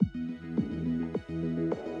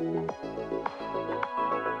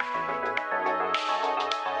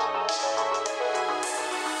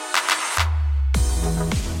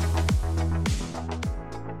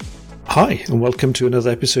Hi, and welcome to another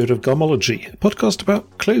episode of Garmology, a podcast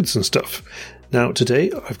about clothes and stuff. Now,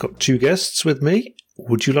 today I've got two guests with me.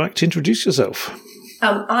 Would you like to introduce yourself?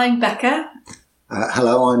 I'm Becca.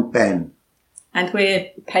 Hello, I'm Ben. And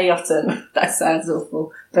we're Payotten. That sounds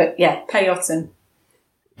awful. But yeah, Payotten.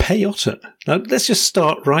 Payotten. Now, let's just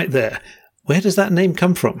start right there. Where does that name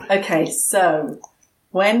come from? Okay, so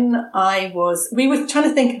when we were trying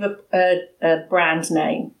to think of a brand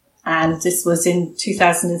name. And this was in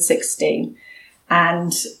 2016.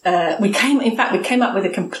 And we came up with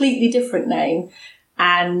a completely different name.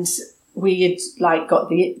 And we had got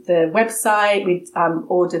the website, we'd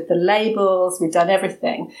ordered the labels, we'd done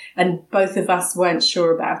everything. And both of us weren't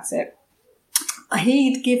sure about it.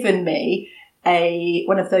 He'd given me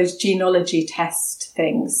one of those genealogy test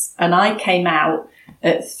things. And I came out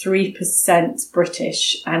at 3%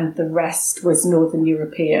 British and the rest was Northern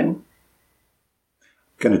European.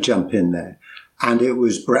 Going to jump in there. And it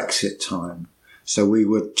was Brexit time. So we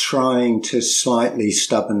were trying to slightly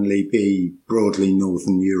stubbornly be broadly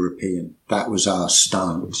Northern European. That was our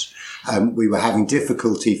stance. We were having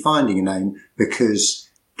difficulty finding a name because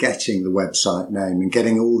getting the website name and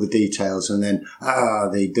getting all the details and then,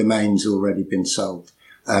 the domain's already been sold.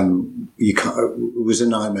 It was a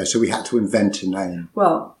nightmare. So we had to invent a name.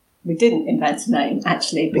 Well, we didn't invent a name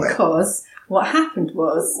actually because what happened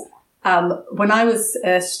was, when I was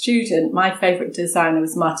a student, my favourite designer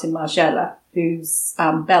was Martin Margiela, who's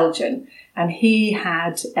Belgian, and he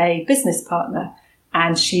had a business partner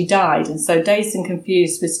and she died. And so Dazed and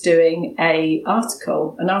Confused was doing an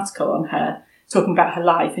article on her, talking about her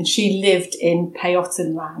life, and she lived in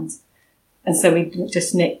Payotten land. And so we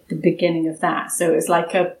just nicked the beginning of that. So it was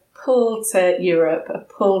like a pull to Europe, a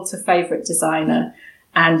pull to favourite designer,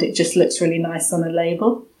 and it just looks really nice on a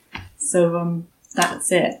label. So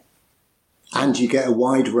that's it. And you get a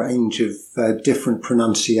wide range of different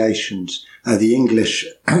pronunciations. The English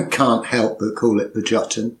can't help but call it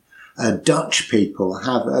Pajotten. Dutch people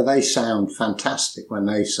they sound fantastic when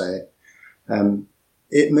they say it.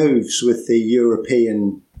 It moves with the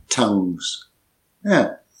European tongues.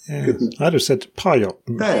 Yeah. I'd have said Payot.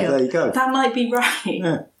 There you go. That might be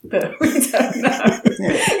right, but we don't know.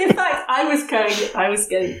 Yeah. In fact, I was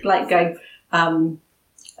going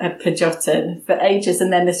a Pajotten for ages,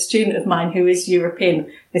 and then a student of mine who is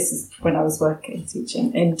European, this is when I was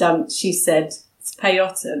teaching, and she said, it's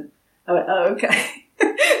Payotten. I went, oh, okay.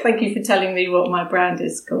 Thank you for telling me what my brand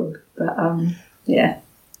is called. But, yeah.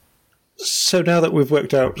 So now that we've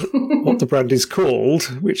worked out what the brand is called,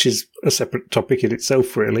 which is a separate topic in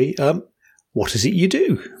itself, really, what is it you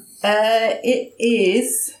do? It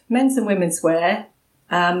is men's and women's wear,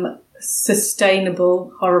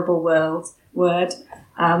 sustainable, horrible word,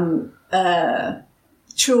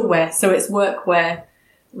 chillwear, so it's workwear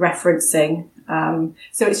referencing.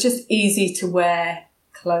 So it's just easy to wear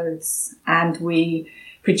clothes, and we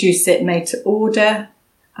produce it made to order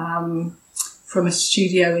from a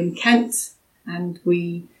studio in Kent, and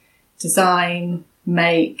we design,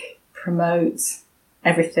 make, promote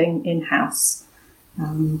everything in-house.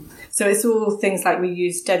 So it's all things like we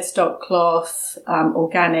use dead stock cloth,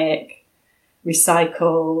 organic,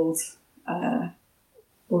 recycled,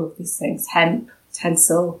 all of these things, hemp,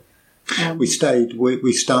 tencel. We started with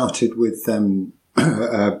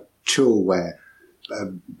chillwear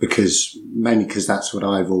mainly because that's what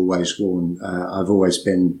I've always worn. I've always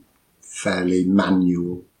been fairly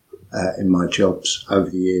manual in my jobs over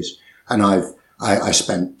the years, and I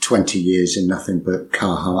spent 20 years in nothing but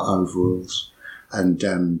Carhartt overalls,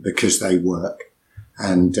 and because they work,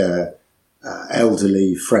 and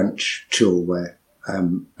elderly French chillwear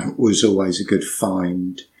was always a good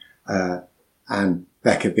find. And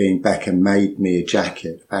Becca, being Becca, made me a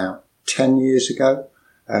jacket about 10 years ago,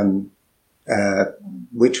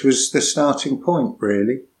 which was the starting point,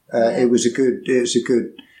 really. It was a good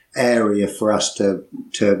area for us to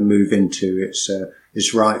move into.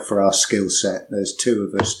 It's right for our skill set. There's two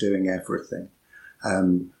of us doing everything.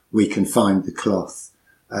 We can find the cloth.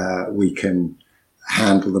 We can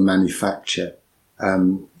handle the manufacture.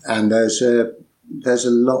 And there's a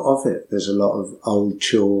lot of it. There's a lot of old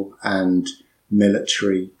chore and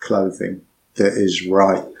military clothing that is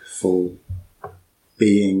ripe for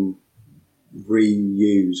being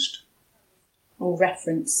reused. Or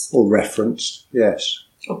referenced. Yes.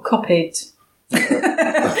 Or copied.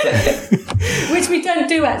 Which we don't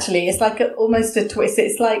do, actually. It's like almost a twist.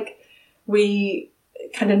 It's like we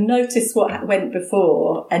kind of notice what went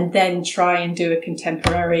before and then try and do a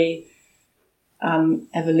contemporary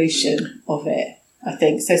evolution of it. I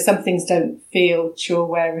think. So some things don't feel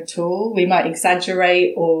chillwear at all. We might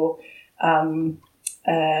exaggerate or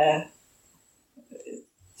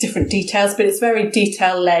different details, but it's very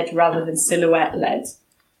detail-led rather than silhouette-led.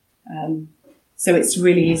 So it's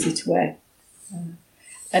really easy to wear.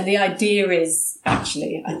 And the idea is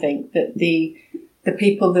actually, I think, that the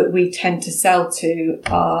people that we tend to sell to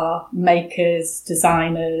are makers,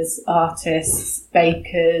 designers, artists,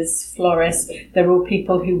 bakers, florists. They're all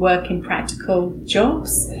people who work in practical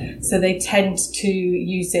jobs. So they tend to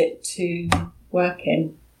use it to work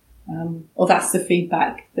in. Or that's the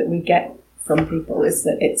feedback that we get from people, is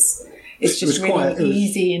that it's just really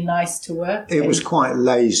easy and nice to work in. It was quite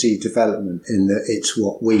lazy development in that it's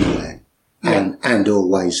what we wear and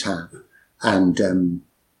always have. And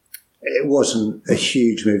it wasn't a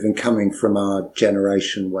huge move. And coming from our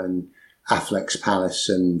generation when Affleck's Palace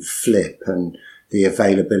and Flip and the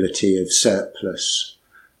availability of surplus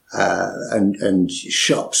and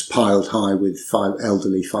shops piled high with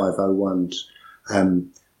elderly 501s,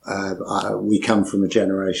 we come from a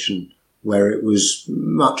generation where it was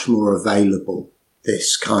much more available,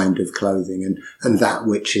 this kind of clothing, and that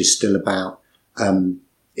which is still about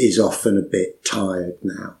is often a bit tired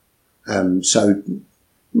now. So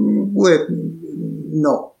we're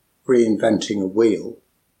not reinventing a wheel.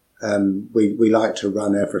 We like to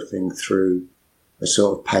run everything through a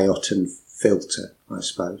sort of Peyote filter, I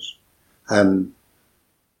suppose. The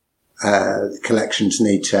collections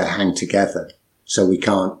need to hang together, so we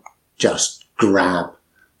can't just grab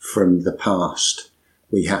from the past.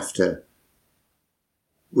 We have to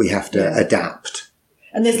adapt.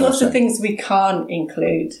 And there's lots of things we can't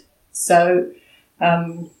include. So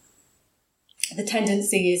the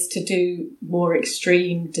tendency is to do more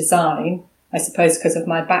extreme design, I suppose because of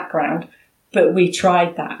my background, but we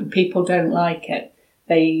tried that and people don't like it.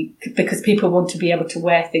 Because people want to be able to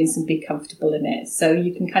wear things and be comfortable in it. So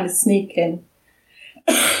you can kind of sneak in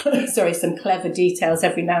some clever details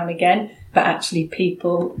every now and again, but actually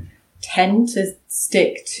people tend to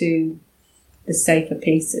stick to the safer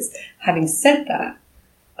pieces. Having said that,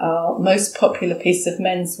 our most popular piece of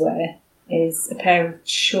menswear is a pair of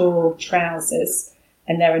shawl trousers,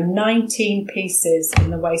 and there are 19 pieces in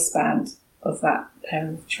the waistband of that pair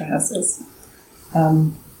of trousers.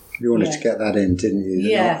 You wanted to get that in, didn't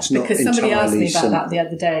you? Because somebody asked me about that the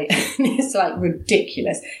other day. It's like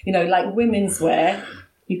ridiculous. You know, like women's wear,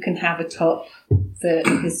 you can have a top that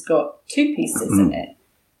has got 2 pieces in it.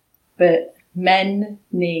 But men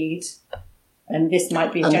need, and this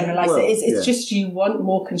might be a generalisation, it's just you want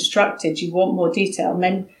more constructed, you want more detail.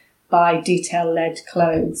 Men buy detail-led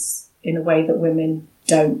clothes in a way that women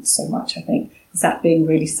don't so much, I think. Is that being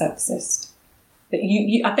really sexist? But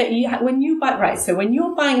I bet you, when you buy, so when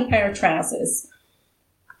you're buying a pair of trousers,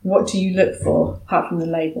 what do you look for, apart from the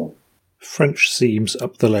label? French seams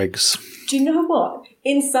up the legs. Do you know what?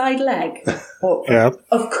 Inside leg. Yeah.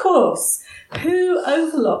 Of course. Who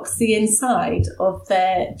overlocks the inside of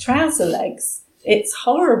their trouser legs? It's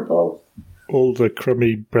horrible. All the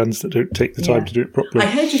crummy brands that don't take the time to do it properly. I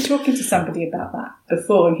heard you talking to somebody about that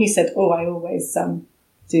before, and he said, I always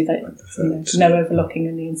do that, no overlocking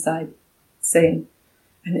on the inside seam.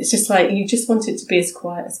 And it's just like, you just want it to be as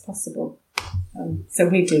quiet as possible. So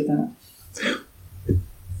we do that.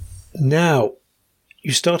 Now,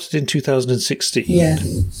 you started in 2016. Yeah.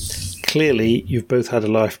 Clearly, you've both had a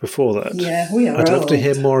life before that. Yeah, we are. I'd love to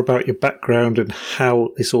hear more about your background and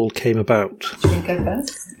how this all came about. Do you want to go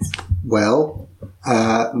first? Well,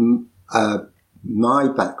 my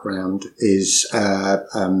background is art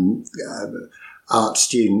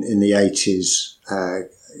student in the 80s,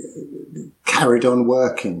 carried on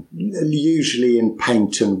working, usually in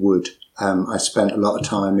paint and wood. I spent a lot of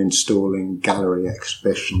time installing gallery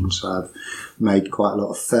exhibitions. I've made quite a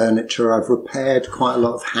lot of furniture. I've repaired quite a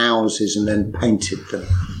lot of houses and then painted them,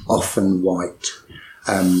 often white.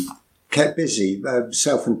 Kept busy,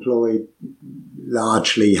 self-employed,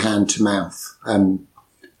 largely hand to mouth.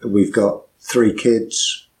 We've got 3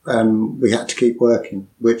 kids. We had to keep working,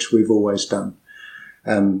 which we've always done.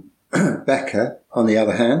 Becca, on the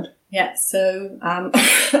other hand. Yeah, so,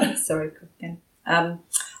 sorry, again.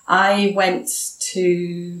 I went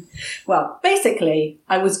to, basically,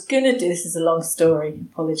 I was going to do, this is a long story,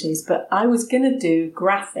 apologies, but I was going to do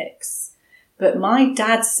graphics. But my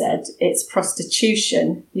dad said, it's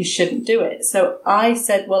prostitution, you shouldn't do it. So I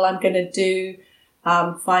said, I'm going to do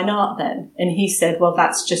fine art then. And he said,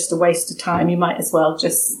 that's just a waste of time. You might as well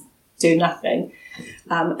just do nothing.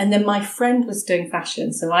 And then my friend was doing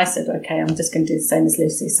fashion. So I said, okay, I'm just going to do the same as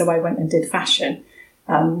Lucy. So I went and did fashion.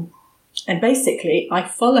 And basically, I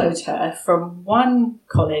followed her from one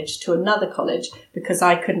college to another college because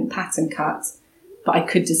I couldn't pattern cut, but I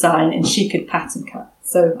could design and she could pattern cut.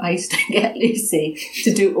 So I used to get Lucy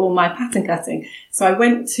to do all my pattern cutting. So I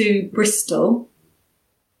went to Bristol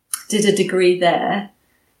did a degree there.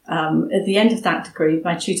 At the end of that degree,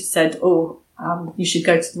 my tutor said, you should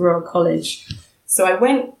go to the Royal College. So I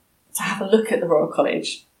went to have a look at the Royal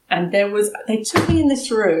College, and they took me in this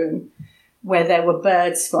room where there were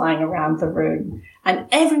birds flying around the room. And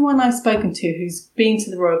everyone I've spoken to who's been to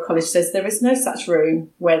the Royal College says there is no such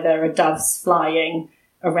room where there are doves flying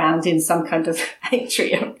around in some kind of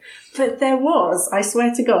atrium. But there was, I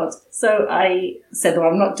swear to God. So I said,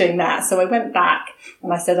 I'm not doing that. So I went back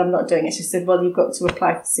and I said, I'm not doing it. She said, well, you've got to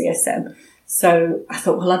apply for CSM. So I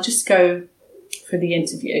thought, well, I'll just go for the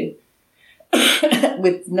interview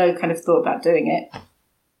with no kind of thought about doing it.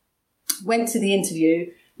 Went to the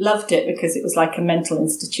interview, loved it because it was like a mental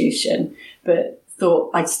institution, but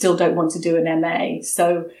thought I still don't want to do an MA.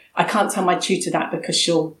 So I can't tell my tutor that because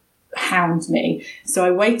she'll hound me. So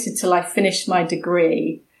I waited till I finished my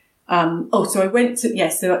degree. So I went to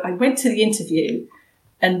the interview,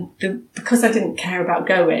 and because I didn't care about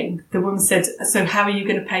going, the woman said, so how are you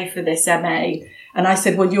going to pay for this MA? And I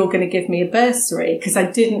said, well, you're going to give me a bursary, because I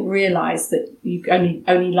didn't realise that you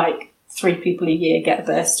only like 3 people a year get a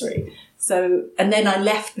bursary. So, and then I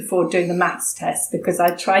left before doing the maths test because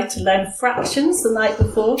I tried to learn fractions the night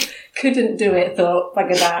before, couldn't do it, thought,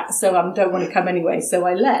 bugger that, so I don't want to come anyway, so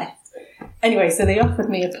I left. Anyway, so they offered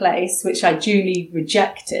me a place, which I duly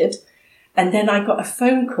rejected. And then I got a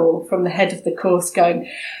phone call from the head of the course going,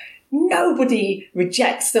 nobody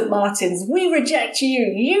rejects St Martin's. We reject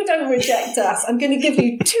you. You don't reject us. I'm going to give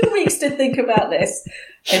you 2 weeks to think about this.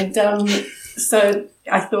 And so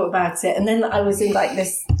I thought about it. And then I was in like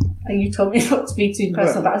this, you told me not to be too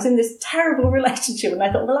personal, but I was in this terrible relationship. And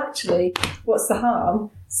I thought, well, actually, what's the harm?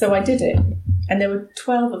 So I did it. And there were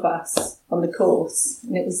 12 of us on the course,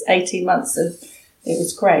 and it was 18 months of, it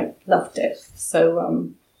was great, loved it.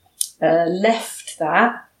 So left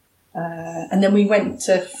that, and then we went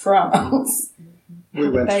to France. We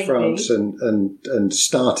went to France and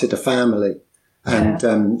started a family,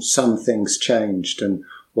 and some things changed. And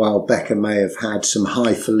while Becca may have had some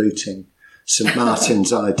highfalutin St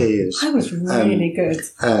Martin's ideas, I was really good.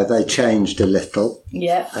 They changed a little.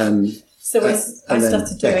 Yeah. So I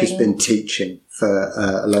started doing... Becca's been teaching for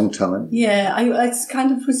a long time. Yeah, I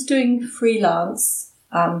kind of was doing freelance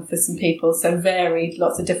for some people, so varied,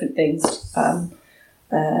 lots of different things.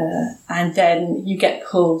 And then you get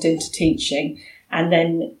pulled into teaching, and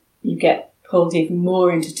then you get pulled even more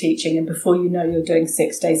into teaching, and before you know, you're doing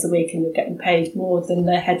 6 days a week and you're getting paid more than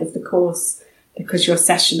the head of the course because you're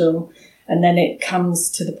sessional. And then it comes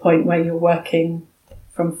to the point where you're working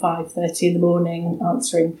from 5:30 in the morning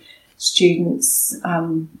answering students'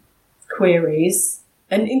 queries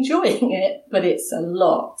and enjoying it, but it's a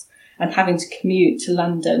lot, and having to commute to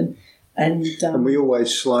London. And we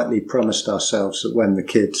always slightly promised ourselves that when the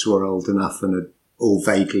kids were old enough and had all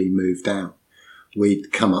vaguely moved out,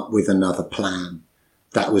 we'd come up with another plan.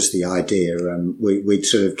 That was the idea. We'd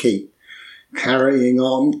sort of keep carrying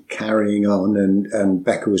on, and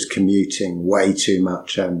Becca was commuting way too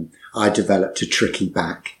much. I developed a tricky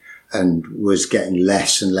back and was getting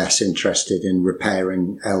less and less interested in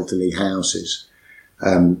repairing elderly houses.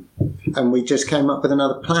 And we just came up with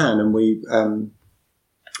another plan, and we went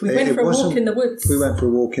for a walk in the woods. We went for a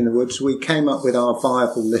walk in the woods. We came up with our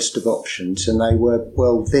viable list of options, and they were,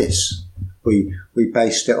 well, this. We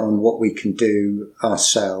based it on what we can do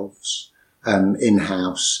ourselves,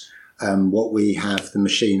 in-house, what we have, the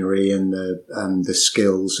machinery and the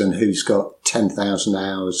skills, and who's got 10,000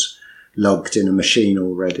 hours logged in a machine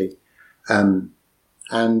already. And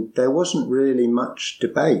there wasn't really much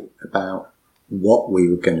debate about what we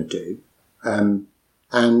were going to do.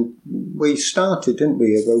 And we started, didn't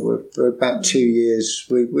we? For about 2 years.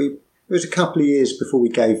 It was a couple of years before we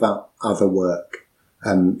gave up other work.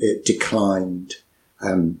 It declined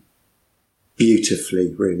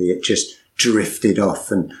beautifully, really. It just drifted off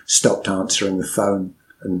and stopped answering the phone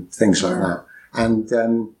and things like that. And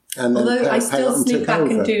then although I still sneak back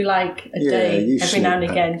and do like a day every now and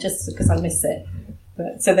again, just because I miss it.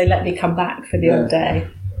 But so they let me come back for the odd day.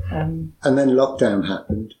 And then lockdown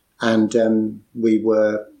happened, and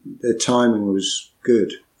the timing was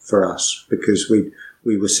good for us because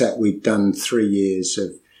we were set. We'd done 3 years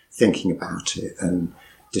of thinking about it and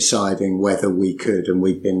deciding whether we could, and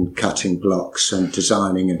we'd been cutting blocks and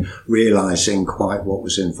designing and realising quite what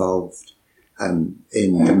was involved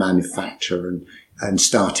in the manufacture and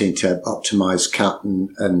starting to optimise cut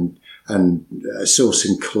and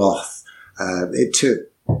sourcing cloth. It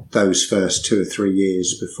took those first 2 or 3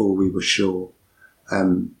 years before we were sure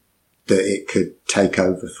that it could take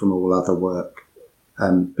over from all other work.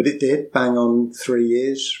 But it did, bang on 3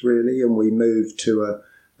 years, really, and we moved to a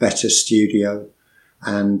better studio.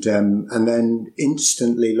 and then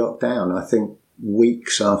instantly locked down. I think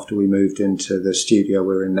weeks after we moved into the studio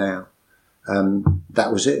we're in now,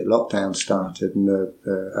 that was it. Lockdown started and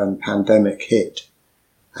the pandemic hit,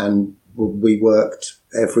 and we worked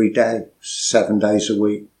every day, 7 days a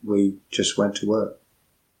week. We just went to work.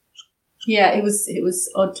 Yeah, it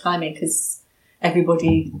was odd timing because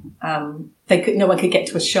everybody, no one could get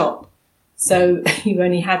to a shop. So you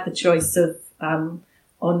only had the choice of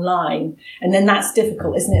online. And then that's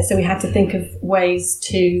difficult, isn't it? So we had to think of ways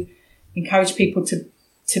to encourage people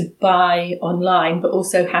to buy online, but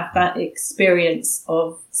also have that experience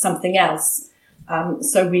of something else.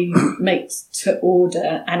 So we make to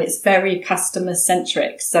order, and it's very customer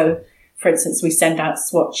centric. So, for instance, we send out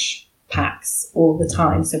swatch packs all the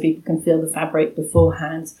time so people can feel the fabric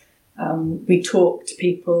beforehand. We talk to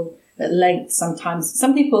people at length sometimes.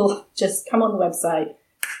 Some people just come on the website,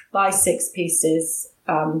 buy 6 pieces,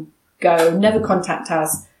 go, never contact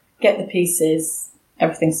us, get the pieces,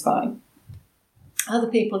 everything's fine. Other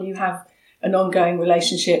people you have an ongoing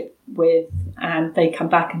relationship with and they come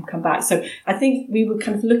back. So I think we were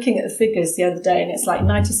kind of looking at the figures the other day, and it's like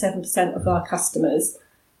 97% of our customers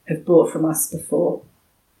have bought from us before.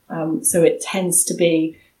 So it tends to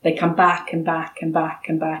be they come back and back and back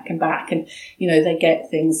and back and back. And, you know, they get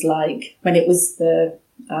things like when it was the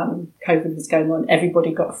COVID was going on,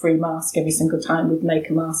 everybody got a free mask every single time. We'd make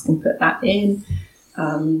a mask and put that in.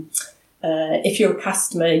 If you're a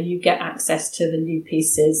customer, you get access to the new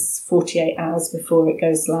pieces 48 hours before it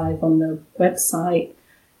goes live on the website.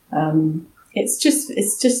 It's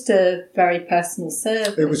just a very personal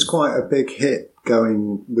service. It was quite a big hit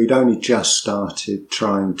going. We'd only just started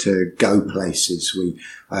trying to go places. We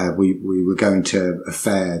were going to a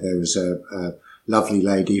fair. There was a lovely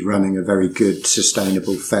lady running a very good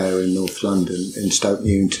sustainable fair in North London in Stoke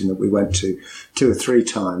Newington that we went to 2 or 3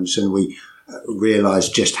 times, and we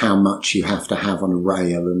realised just how much you have to have on a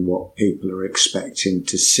rail and what people are expecting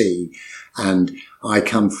to see. And I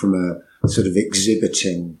come from a sort of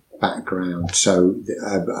exhibiting background, so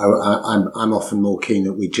I'm often more keen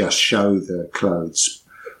that we just show the clothes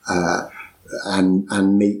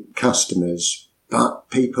and meet customers. But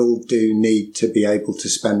people do need to be able to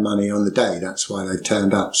spend money on the day. That's why they've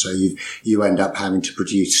turned up. So you end up having to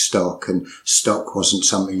produce stock, and stock wasn't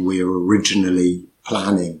something we were originally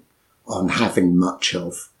planning on having much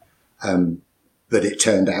of. But it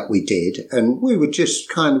turned out we did. And we were just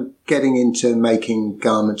kind of getting into making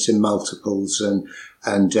garments in multiples and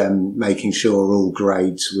making sure all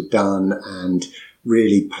grades were done and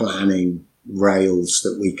really planning rails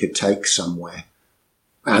that we could take somewhere.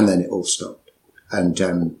 And then it all stopped.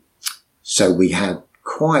 And so we had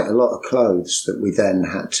quite a lot of clothes that we then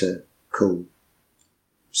had to call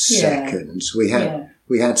seconds. Yeah.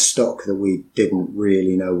 We had stock that we didn't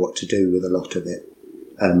really know what to do with a lot of it.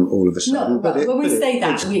 All of a sudden. When we say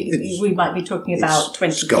that, we might be talking about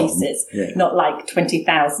 20 pieces, not like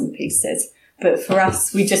 20,000 pieces. But for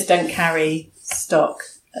us, we just don't carry stock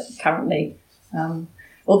currently.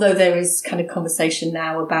 Although there is kind of conversation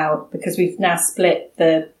now about, because we've now split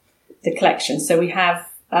the collection. So we have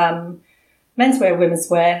menswear, women's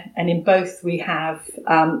wear, and in both we have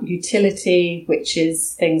utility, which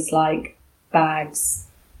is things like bags,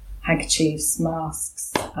 handkerchiefs,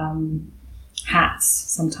 masks, hats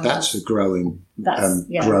sometimes. That's a growing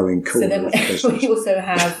corner. So then we also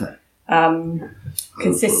have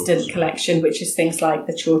consistent collection, which is things like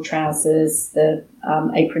the chore trousers, the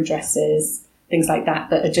apron dresses, things like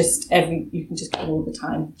that are just you can just get all the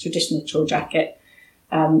time. Traditional chore jacket.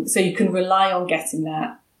 So you can rely on getting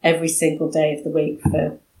that every single day of the week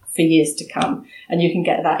for years to come. And you can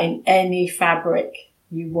get that in any fabric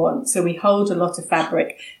you want. So we hold a lot of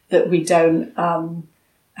fabric that we don't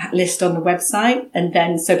list on the website. And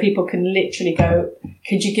then so people can literally go,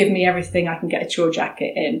 could you give me everything I can get a chore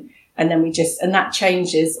jacket in? And then and that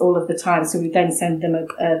changes all of the time. So we then send them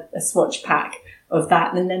a swatch pack of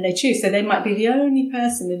that, and then they choose. So they might be the only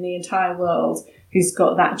person in the entire world who's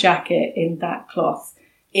got that jacket in that cloth,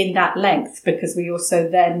 in that length, because we also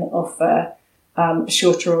then offer a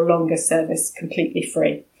shorter or longer service completely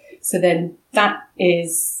free. So then that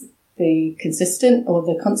is the consistent or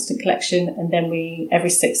the constant collection. And then every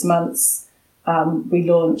 6 months, we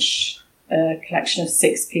launch a collection of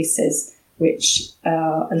 6 pieces, which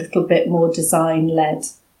are a little bit more design led.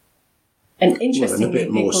 And interestingly, and a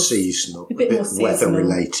bit more seasonal, a bit weather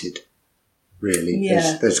related, really.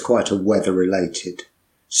 Yeah. There's quite a weather related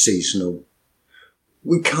seasonal.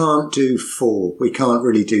 We can't do 4. We can't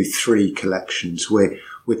really do 3 collections. We're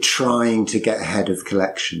trying to get ahead of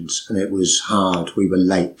collections, and it was hard. We were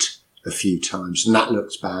late a few times, and that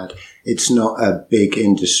looks bad. It's not a big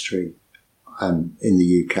industry. in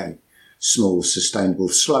the UK. Small, sustainable,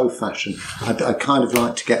 slow fashion. I kind of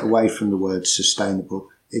like to get away from the word sustainable.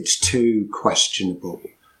 It's too questionable.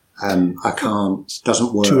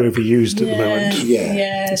 Doesn't work. Too overused at the moment.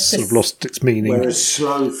 Yeah. It's sort of lost its meaning. Whereas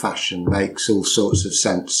slow fashion makes all sorts of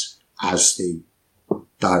sense as the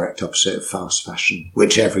direct opposite of fast fashion,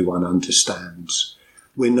 which everyone understands.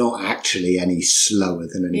 We're not actually any slower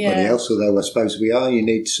than anybody else, although I suppose we are. You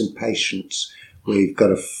need some patience. We've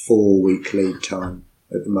got a 4-week lead time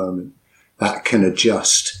at the moment. That can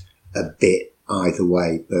adjust a bit either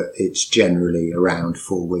way, but it's generally around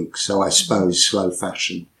 4 weeks. So I suppose slow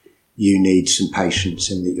fashion, you need some patience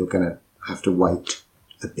in that you're going to have to wait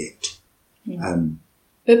a bit. Yeah.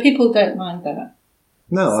 But people don't mind that.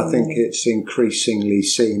 No, I think it's increasingly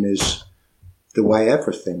seen as the way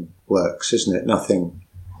everything works, isn't it?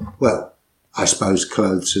 Well, I suppose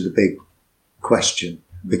clothes are the big question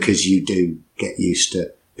because you do get used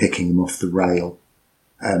to picking them off the rail.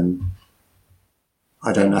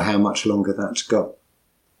 I don't know how much longer that's got,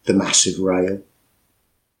 the massive rail.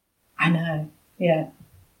 I know, yeah.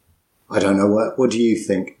 I don't know, what do you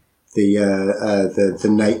think? The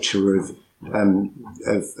nature of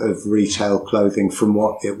retail clothing from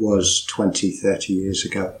what it was 20, 30 years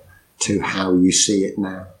ago to how you see it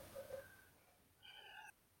now?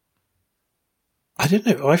 I don't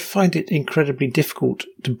know. I find it incredibly difficult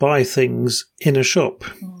to buy things in a shop.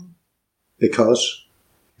 Because?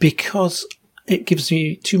 Because it gives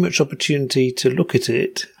me too much opportunity to look at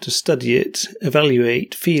it, to study it,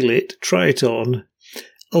 evaluate, feel it, try it on,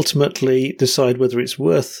 ultimately decide whether it's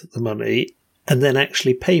worth the money, and then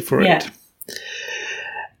actually pay for it.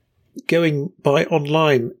 Going by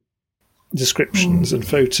online descriptions and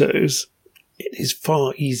photos, it is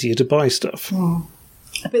far easier to buy stuff.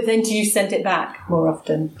 But then do you send it back more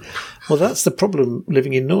often? Well, that's the problem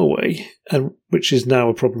living in Norway, and which is now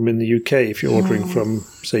a problem in the UK if you're ordering from,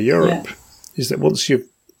 say, Europe, is that once you've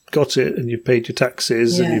got it and you've paid your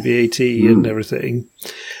taxes and your VAT and everything,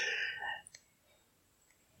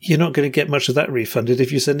 you're not going to get much of that refunded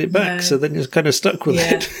if you send it back. No. So then you're kind of stuck with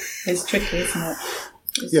it. It's tricky, isn't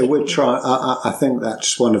it? We're trying. I think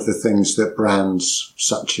that's one of the things that brands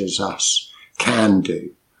such as us can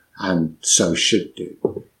do, and so should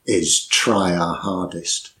do, is try our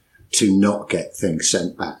hardest to not get things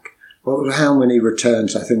sent back. Well, how many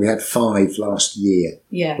returns? I think we had 5 last year,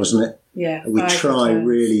 wasn't it? Yeah. We try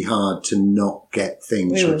really hard to not get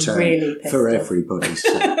things returned really for everybody's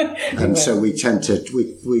sake. And so we tend to,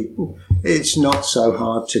 it's not so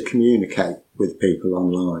hard to communicate with people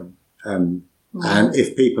online. And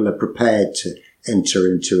if people are prepared to enter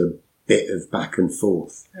into a bit of back and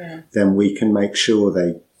forth, then we can make sure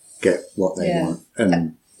they get what they want.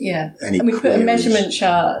 And and we put a measurement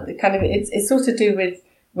chart. Kind of, it's sort of to do with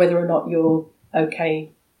whether or not you're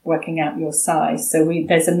okay working out your size. So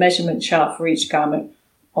there's a measurement chart for each garment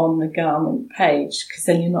on the garment page, because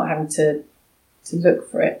then you're not having to look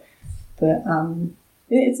for it. But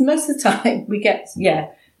it's most of the time we get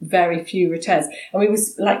very few returns. And we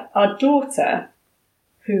was like our daughter,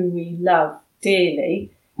 who we love dearly,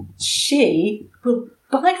 she will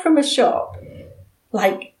buy from a shop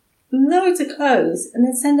like loads of clothes and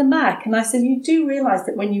then send them back. And I said, you do realise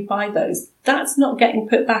that when you buy those, that's not getting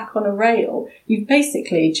put back on a rail. You've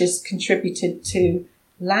basically just contributed to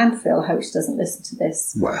landfill. I hope she doesn't listen to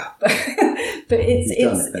this. Wow. But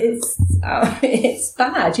it's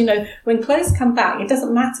bad. You know, when clothes come back, it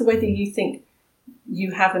doesn't matter whether you think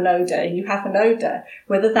you have an odour,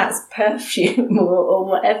 whether that's perfume or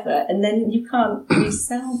whatever, and then you can't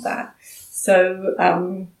resell that. So,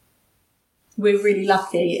 we're really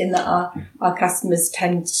lucky in that our customers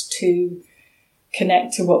tend to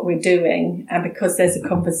connect to what we're doing, and because there's a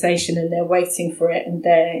conversation and they're waiting for it and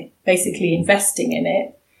they're basically investing in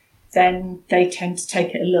it, then they tend to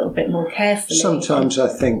take it a little bit more carefully. Sometimes I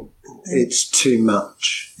think it's too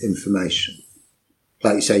much information.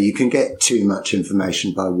 Like you say, you can get too much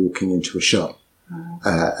information by walking into a shop,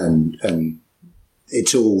 and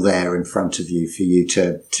it's all there in front of you for you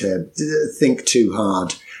to think too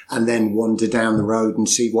hard and then wander down the road and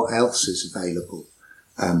see what else is available,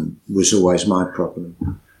 was always my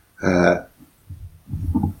problem.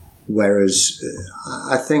 Whereas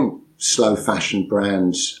I think slow fashion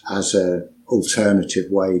brands as an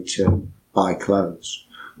alternative way to buy clothes,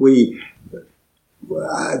 the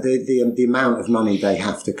amount of money they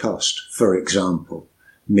have to cost, for example,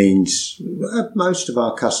 means most of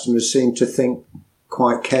our customers seem to think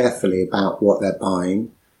quite carefully about what they're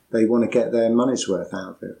buying. They want to get their money's worth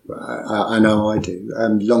out of it. I know I do.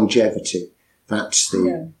 Longevity, that's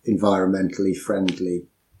the environmentally friendly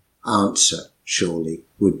answer, surely,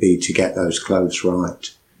 would be to get those clothes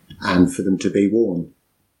right. and for them to be worn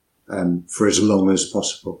for as long as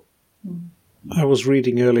possible. I was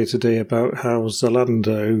reading earlier today about how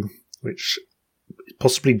Zalando, which is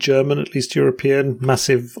possibly German, at least European,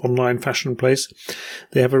 massive online fashion place,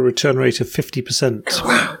 they have a return rate of 50%.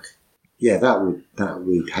 Wow. Yeah,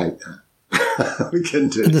 we'd hate that. We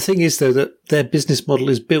couldn't do it. And the thing is, though, that their business model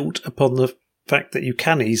is built upon the fact that you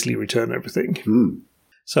can easily return everything.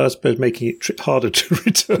 So I suppose making it harder to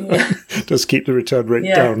return does keep the return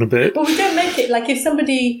rate down a bit. Well, we don't make it like if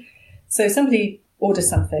somebody orders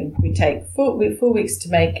something, we take 4 weeks to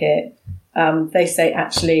make it. They say,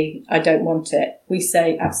 actually, I don't want it. We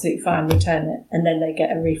say, absolutely fine, return it. And then they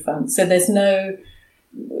get a refund. So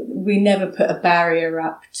we never put a barrier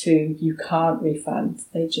up to you can't refund.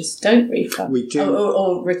 They just don't refund. We do.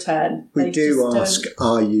 Or return. We do ask,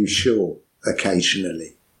 are you sure,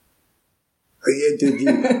 occasionally.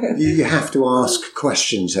 You have to ask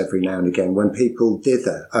questions every now and again when people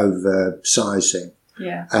dither over sizing.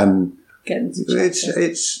 Yeah.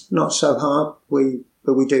 It's not so hard.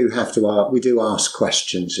 But we do have to we do ask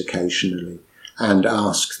questions occasionally and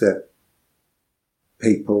ask that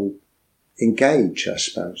people engage, I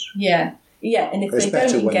suppose. Yeah. Yeah, and if they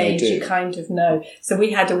don't engage, you kind of know. So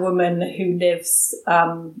we had a woman who lives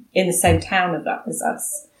in the same town as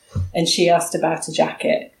us, and she asked about a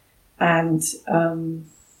jacket. And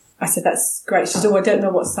I said, that's great. She said, I don't know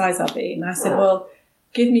what size I'll be. And I said, well,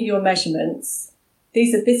 give me your measurements.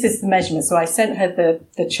 This is the measurement. So I sent her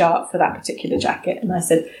the chart for that particular jacket. And I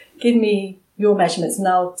said, give me your measurements and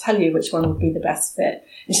I'll tell you which one would be the best fit.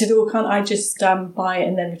 And she said, can't I just buy it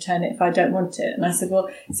and then return it if I don't want it? And I said, well,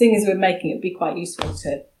 seeing as we're making it, it'd be quite useful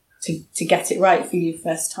to get it right for you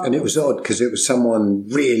first time. And it was odd because it was someone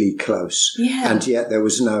really close. Yeah. And yet there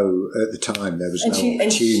was no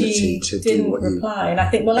opportunity to do what you... reply. And I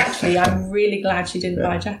think, well, actually, I'm really glad she didn't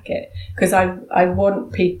buy a jacket because I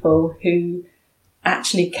want people who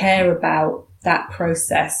actually care about that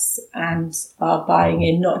process and are buying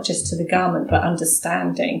in not just to the garment, but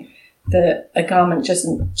understanding that a garment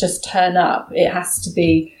doesn't just turn up. It has to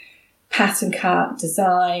be pattern cut,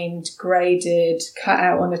 designed, graded, cut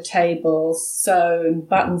out on a table, sewn,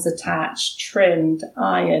 buttons attached, trimmed,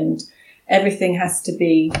 ironed. Everything has to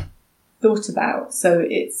be thought about. So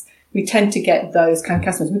we tend to get those kind of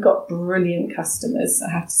customers. We've got brilliant customers,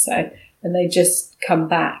 I have to say, and they just come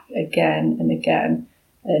back again and again.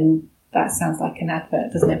 And that sounds like an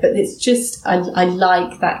advert, doesn't it? But it's just, I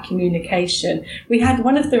like that communication. We had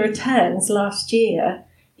one of the returns last year.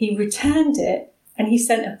 He returned it and he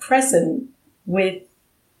sent a present with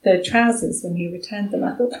the trousers when he returned them.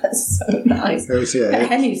 I thought that's so nice.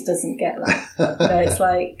 Henny's doesn't get that. But it's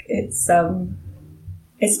like, it's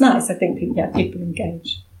nice. I think people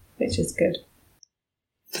engage, which is good.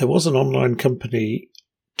 There was an online company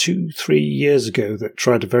 2-3 years ago that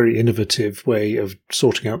tried a very innovative way of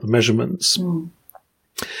sorting out the measurements.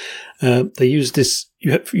 They used this.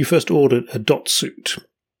 You first ordered a dot suit,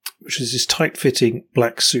 which is this tight-fitting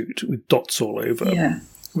black suit with dots all over,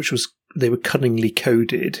 which they were cunningly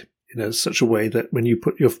coded in such a way that when you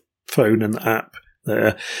put your phone and the app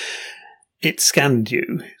there, it scanned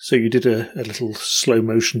you. So you did a little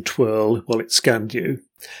slow-motion twirl while it scanned you,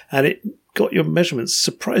 and it got your measurements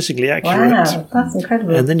surprisingly accurate. Wow, that's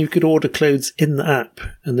incredible. And then you could order clothes in the app,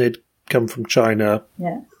 and they'd come from China,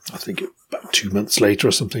 I think about 2 months later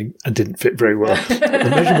or something, and didn't fit very well. The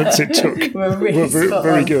measurements it took were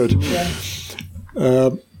very good. Yeah.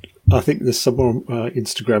 I think there's somewhere on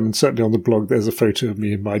Instagram, and certainly on the blog, there's a photo of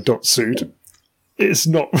me in my dot suit. It's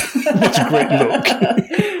not a great look.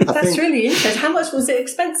 That's really interesting. How much was it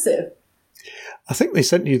expensive? I think they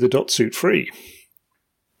sent you the dot suit free.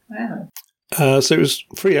 Wow. So it was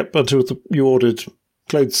free up until you ordered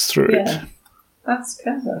clothes through it. Yeah, that's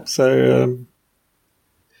clever. So,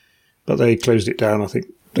 but they closed it down. I think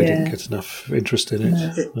they didn't get enough interest in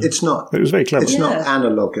it. It's not. It was very clever. It's not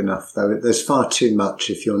analogue enough, though. There's far too much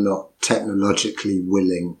if you're not technologically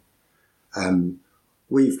willing.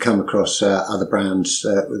 We've come across other brands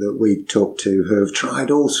that we talk to who have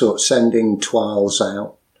tried all sorts, sending toiles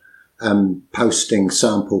out, posting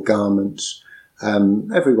sample garments.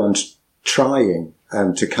 Everyone's trying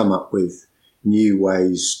to come up with new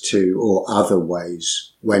ways or other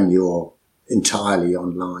ways when you're entirely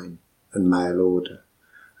online and mail order,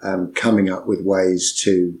 coming up with ways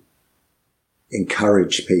to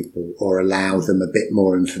encourage people or allow them a bit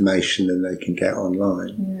more information than they can get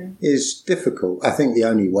online is difficult. I think the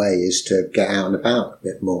only way is to get out and about a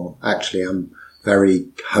bit more. Actually, I'm very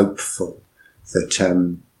hopeful that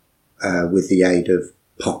with the aid of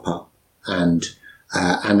pop-up and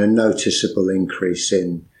a noticeable increase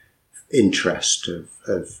in interest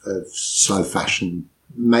of slow fashion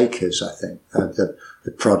makers, I think,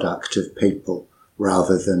 the product of people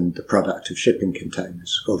rather than the product of shipping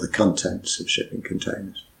containers or the contents of shipping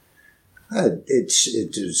containers. It's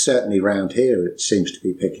certainly around here it seems to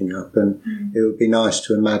be picking up, and it would be nice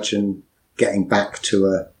to imagine getting back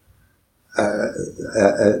to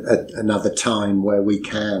another time where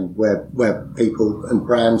where people and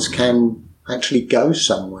brands can actually go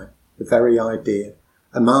somewhere. The very idea,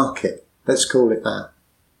 a market. Let's call it that.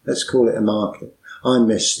 Let's call it a market. I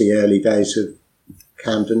miss the early days of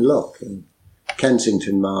Camden Lock and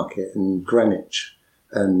Kensington Market and Greenwich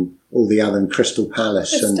and all the other, and Crystal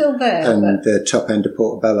Palace. It's still there, and the top end of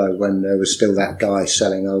Portobello when there was still that guy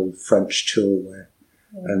selling old French toolware.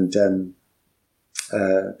 Yeah. And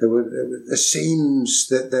there seems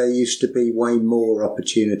that there used to be way more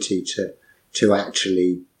opportunity to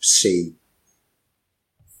actually see.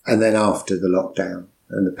 And then after the lockdown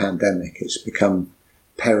and the pandemic, it's become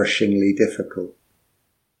perishingly difficult.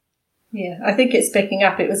 Yeah, I think it's picking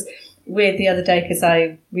up. It was weird the other day because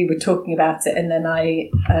we were talking about it, and then I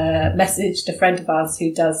messaged a friend of ours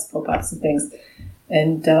who does pop-ups and things,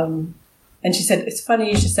 and she said, it's funny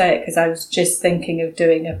you should say it because I was just thinking of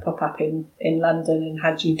doing a pop-up in London and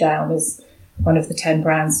had you down as one of the 10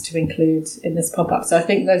 brands to include in this pop-up. So I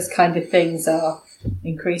think those kind of things are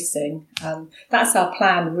increasing. That's our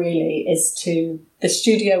plan really, the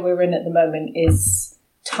studio we're in at the moment is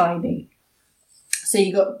tiny. So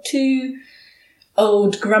you've got 2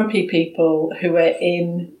 old grumpy people who are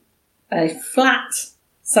in a flat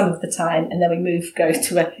some of the time, and then we go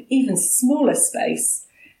to an even smaller space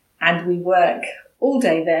and we work all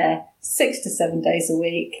day there, 6 to 7 days a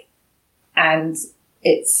week, and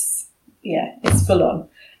it's full on.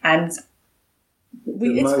 And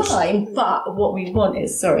it's fine, but what we want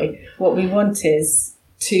is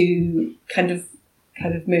to kind of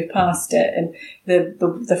move past it. And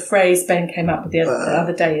the phrase Ben came up with the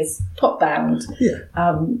other day is pot bound. Yeah.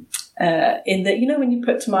 In that, when you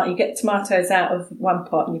put you get tomatoes out of one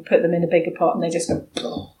pot and you put them in a bigger pot and they just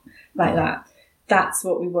go like that. That's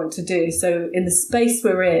what we want to do. So in the space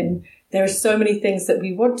we're in, there are so many things that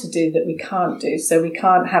we want to do that we can't do. So we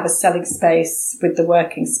can't have a selling space with the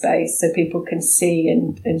working space so people can see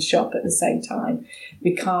and shop at the same time.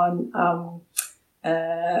 We can't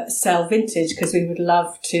sell vintage because we would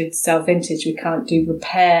love to sell vintage. We can't do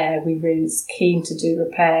repair. We're really keen to do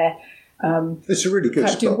repair. It's a really good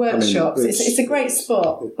spot. Do workshops. It's a great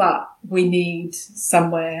spot, but we need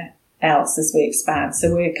somewhere else as we expand.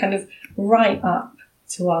 So we're kind of right up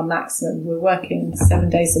to our maximum. We're working 7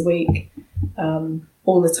 days a week,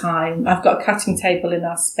 all the time. I've got a cutting table in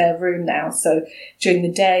our spare room now. So during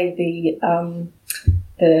the day,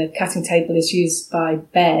 the cutting table is used by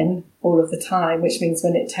Ben all of the time, which means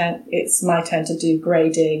when it's my turn to do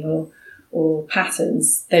grading or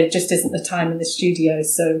patterns, there just isn't the time in the studio.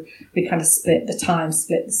 So we kind of split the time,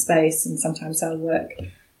 split the space, and sometimes I'll work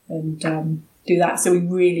and do that. So we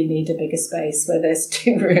really need a bigger space where there's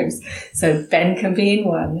 2 rooms. So Ben can be in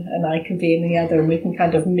one and I can be in the other, and we can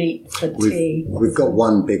kind of meet for tea. We've got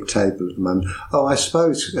one big table at the moment. Oh, I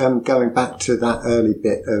suppose going back to that early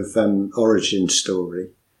bit of origin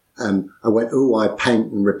story, I went, I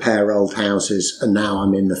paint and repair old houses, and now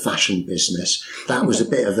I'm in the fashion business. That was a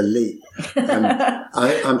bit of a leap.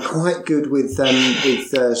 I'm quite good with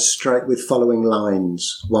following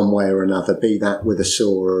lines one way or another, be that with a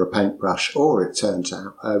saw or a paintbrush, or it turns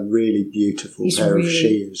out a really beautiful pair of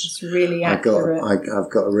shears. It's really accurate.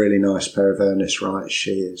 I've got a really nice pair of Ernest Wright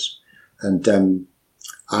shears, and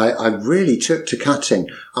I really took to cutting.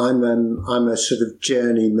 I'm a sort of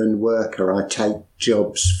journeyman worker. I take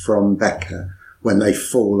jobs from Becca when they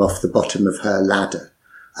fall off the bottom of her ladder.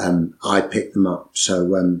 I pick them up.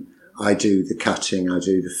 So I do the cutting, I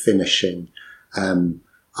do the finishing.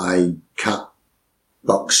 I cut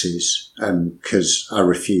boxes because I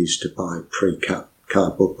refuse to buy pre-cut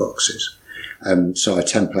cardboard boxes. So I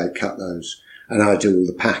template cut those, and I do all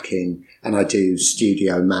the packing, and I do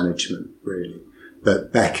studio management, really.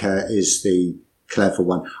 But Becca is the clever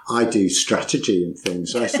one. I do strategy and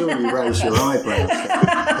things. I saw you raise your eyebrows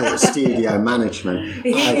at studio management.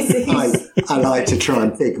 I like to try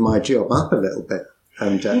and big my job up a little bit.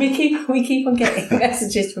 And we keep on getting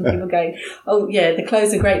messages from people going, "Oh yeah, the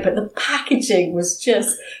clothes are great, but the packaging was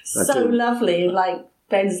just so lovely." And like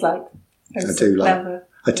Ben's like,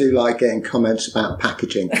 I do like getting comments about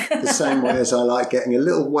packaging the same way as I like getting a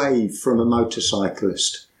little wave from a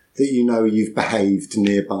motorcyclist that you've behaved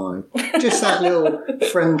nearby. Just that little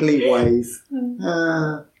friendly wave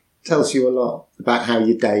tells you a lot about how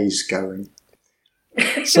your day's going.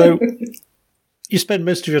 So you spend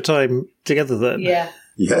most of your time together then? Yeah.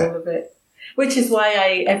 All of it. Which is why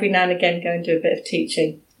I every now and again go and do a bit of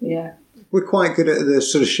teaching. Yeah. We're quite good at the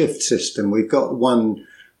sort of shift system. We've got one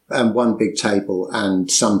big table, and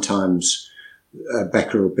sometimes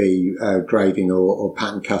Becca will be grading or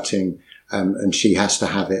pattern cutting, and she has to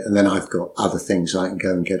have it. And then I've got other things I can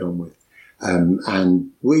go and get on with.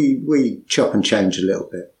 And we chop and change a little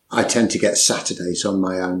bit. I tend to get Saturdays on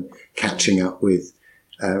my own, catching up with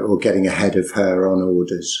or getting ahead of her on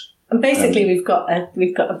orders. And basically, we've got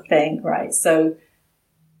a thing, right? So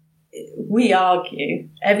we argue.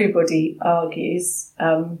 Everybody argues,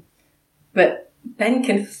 but Ben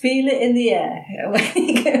can feel it in the air.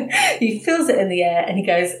 He feels it in the air, and he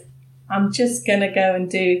goes, "I'm just going to go and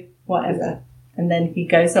do whatever." And then he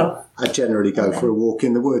goes off. I generally go for a walk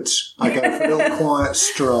in the woods. I go for a little quiet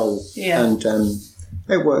stroll, and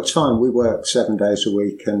it works fine. We work 7 days a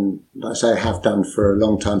week, and like I say, have done for a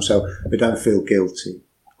long time, so we don't feel guilty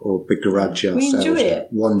or begrudge ourselves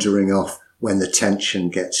wandering off when the tension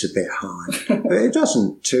gets a bit high. But it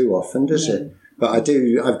doesn't too often, does it? But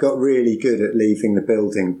I've got really good at leaving the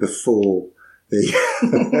building before the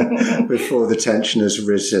before the tension has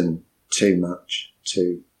risen too much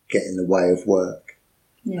to get in the way of work.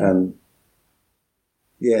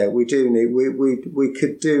 We do need, we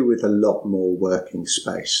could do with a lot more working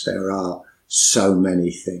space. There are so many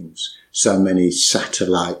things, so many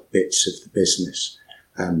satellite bits of the business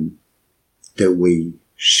that we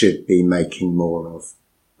should be making more of.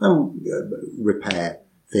 Repair,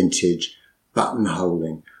 vintage,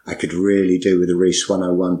 buttonholing. I could really do with a Reese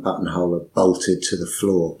 101 buttonholer bolted to the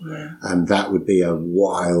floor. And that would be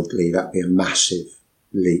that'd be a massive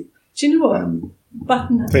leap. Do you know what?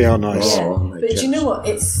 Button. They are nice. But do you know what?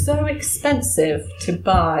 It's so expensive to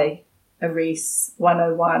buy a Reese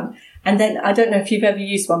 101. And then, I don't know if you've ever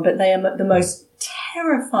used one, but they are the most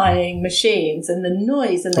terrifying machines, and the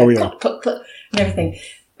noise and the cluck, cluck, cluck and everything.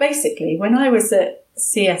 Basically, when I was at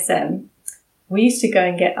CSM, we used to go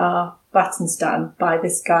and get our buttons done by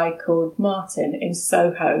this guy called Martin in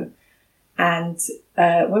Soho. And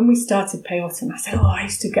when we started Pay Autumn, I said, I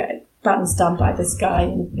used to get buttons done by this guy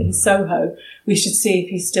in Soho. We should see if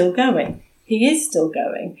he's still going. He is still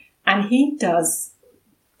going, and he does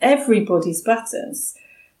everybody's buttons.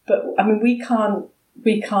 But I mean, we can't,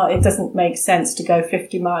 it doesn't make sense to go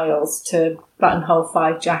 50 miles to buttonhole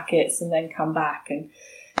 5 jackets and then come back. And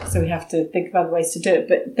so we have to think of other ways to do it.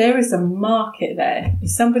 But there is a market there. If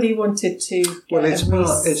somebody wanted to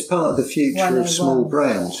it's part of the future of small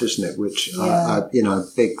brands, isn't it? Which I'm a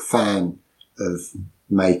big fan of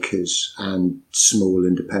makers and small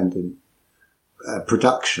independent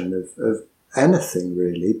production of anything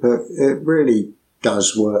really, but it really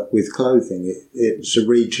does work with clothing. It's a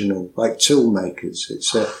regional, like tool makers.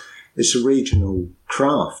 It's a regional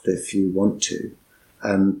craft if you want to.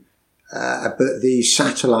 But the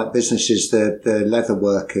satellite businesses, the leather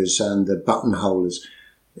workers and the buttonholers,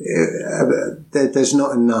 there's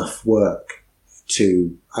not enough work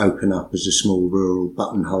to open up as a small rural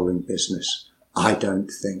buttonholing business. I don't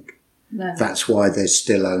think. No. That's why there's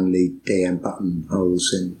still only DM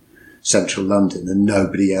buttonholes in central London, and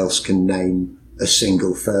nobody else can name a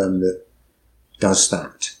single firm that does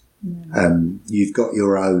that. No. You've got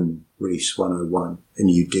your own Reese 101 and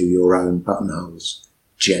you do your own buttonholes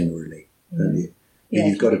generally.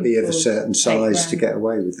 You've got to be of a certain size to get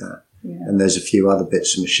away with that. Yeah. And there's a few other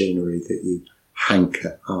bits of machinery that you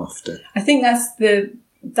hanker after. I think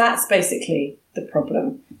that's basically the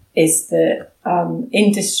problem, is the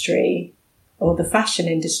industry, or the fashion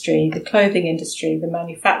industry, the clothing industry, the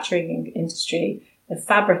manufacturing industry, the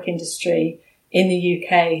fabric industry in the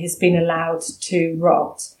UK has been allowed to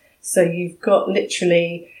rot. So you've got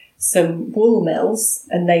literally some wool mills,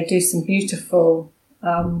 and they do some beautiful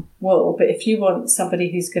wool. But if you want somebody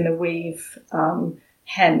who's going to weave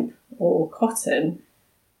hemp or cotton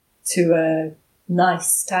to a nice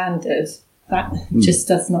standard, that just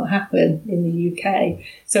does not happen in the UK.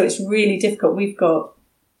 So it's really difficult. We've got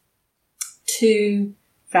 2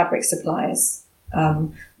 fabric suppliers.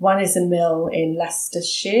 One is a mill in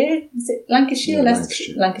Leicestershire. Is it Lancashire? Yeah,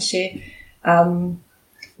 Lancashire.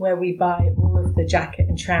 Where we buy all of the jacket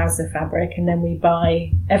and trouser fabric, and then we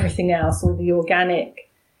buy everything else, all the organic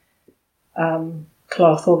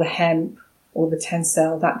cloth, or the hemp, or the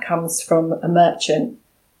tencel, that comes from a merchant.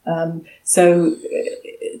 So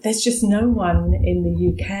there's just no one in the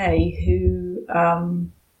UK who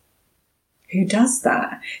does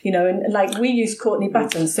that, and like we use Courtney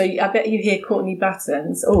Buttons. So I bet you hear Courtney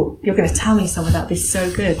Buttons. Oh, you're going to tell me some of that. This is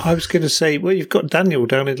so good. I was going to say, well, you've got Daniel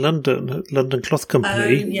down in London, at London Cloth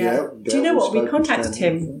Company. Yeah. Do you know what? We contacted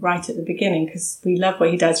him right at the beginning because we love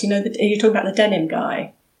what he does. Are you talking about the denim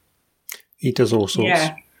guy? He does all sorts.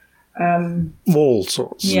 Yeah. All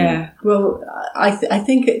sorts. Yeah. Well, I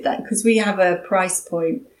think that because we have a price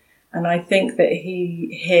point, and I think that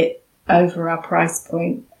he hit over our price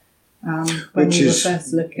point when we were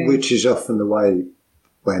first looking. Which is often the way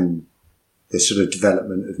when there's sort of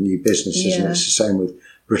development of new businesses, and it's the same with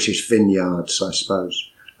British vineyards, I suppose.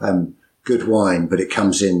 Good wine, but it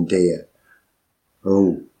comes in dear.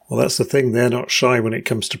 Oh. Well, that's the thing. They're not shy when it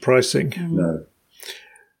comes to pricing. No.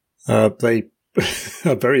 They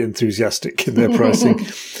are very enthusiastic in their pricing.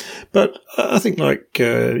 But I think like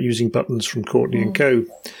using buttons from Courtney & Co.,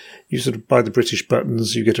 you sort of buy the British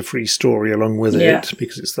buttons, you get a free story along with it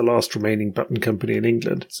because it's the last remaining button company in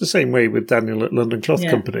England. It's the same way with Daniel at London Cloth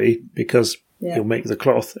Company, because you'll make the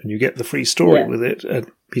cloth and you get the free story with it, and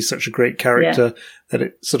he's such a great character that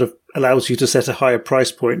it sort of allows you to set a higher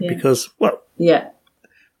price point because, well,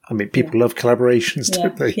 I mean, people love collaborations,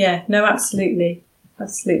 don't they? Yeah, no, absolutely.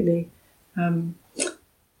 Absolutely. We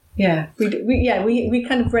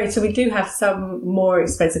kind of rate. So we do have some more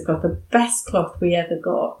expensive cloth. The best cloth we ever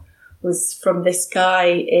got was from this guy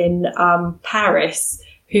in Paris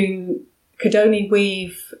who could only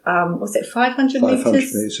weave, 500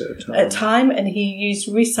 metres at a time, and he used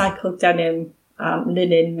recycled denim,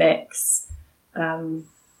 linen mix, and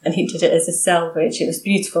he did it as a selvage. It was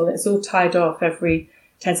beautiful. It's all tied off every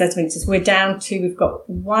 10 centimetres. We've got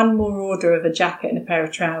one more order of a jacket and a pair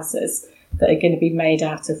of trousers that are going to be made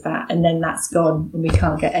out of that, and then that's gone and we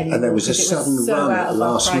can't get any more. And there was a sudden run at the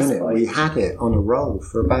last minute. We had it on a roll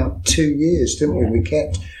for about 2 years, didn't we? We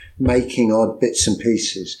kept making odd bits and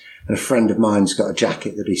pieces, and a friend of mine's got a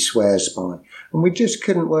jacket that he swears by, and we just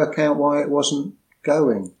couldn't work out why it wasn't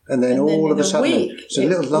going. And then all of a sudden, it's a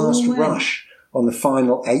little last rush on the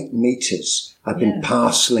final 8 metres. I've been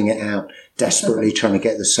parcelling it out, desperately trying to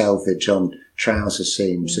get the selvage on trouser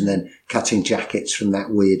seams, and then cutting jackets from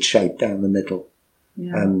that weird shape down the middle.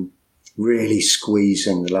 Really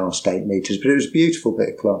squeezing the last 8 metres. But it was a beautiful bit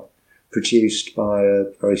of cloth, produced by a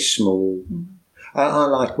very small... I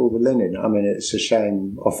like all the linen. I mean, it's a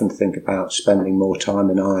shame, often think about spending more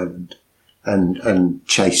time in Ireland and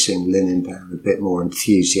chasing linen down a bit more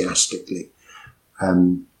enthusiastically.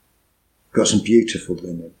 Got some beautiful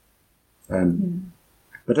linen.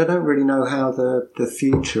 But I don't really know how the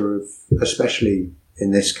future of, especially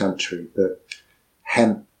in this country, but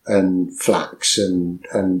hemp and flax and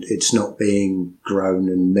it's not being grown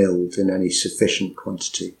and milled in any sufficient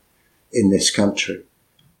quantity in this country.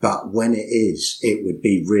 But when it is, it would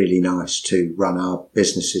be really nice to run our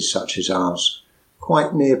businesses such as ours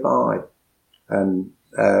quite nearby. And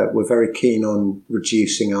we're very keen on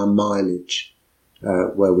reducing our mileage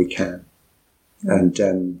where we can. And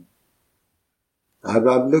I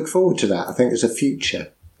look forward to that. I think there's a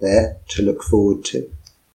future there to look forward to.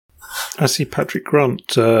 I see Patrick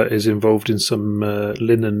Grant is involved in some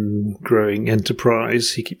linen growing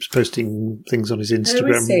enterprise. He keeps posting things on his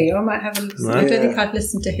Instagram. Oh, is he? I might have a listen. I don't think I've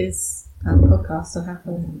listened to his podcast. I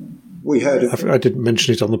haven't. We heard of I didn't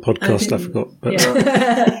mention it on the podcast. I forgot. But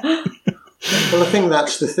Well, I think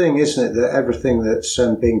that's the thing, isn't it? That everything that's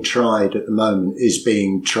being tried at the moment is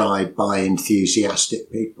being tried by enthusiastic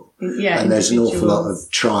people. Yeah, and there's an awful lot of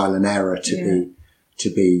trial and error to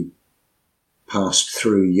be passed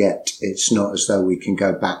through yet. It's not as though we can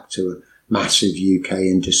go back to a massive UK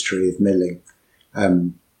industry of milling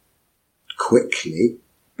quickly.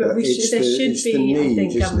 But there should be, I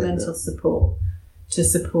think, governmental support to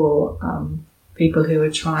support people who are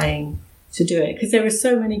trying to do it, because there are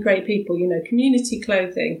so many great people. You know, Community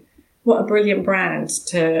Clothing, what a brilliant brand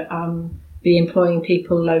to be employing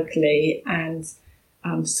people locally and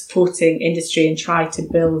supporting industry and try to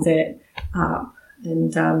build it up.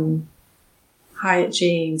 And Hyatt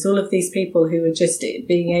Jeans, all of these people who are just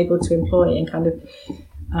being able to employ and kind of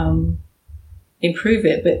improve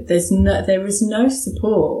it, but there is no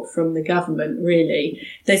support from the government, really.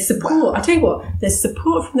 There's support. I tell you what, there's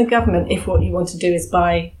support from the government if what you want to do is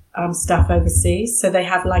buy stuff overseas. So they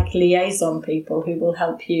have like liaison people who will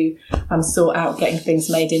help you sort out getting things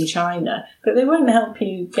made in China, but they won't help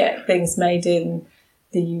you get things made in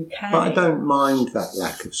the UK. But I don't mind that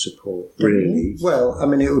lack of support, really. Well, I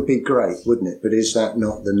mean, it would be great, wouldn't it? But is that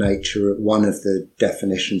not the nature of one of the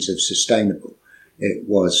definitions of sustainable? It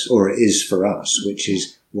was, or it is for us, which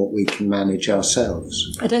is what we can manage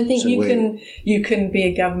ourselves. I don't think you can be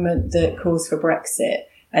a government that calls for Brexit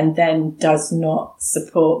and then does not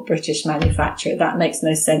support British manufacture. That makes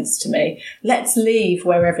no sense to me. Let's leave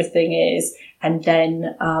where everything is and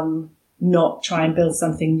then not try and build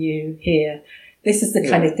something new here. This is the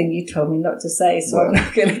kind of thing you told me not to say, so I'm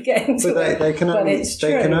not going to get into it. But they can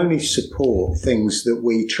only support things that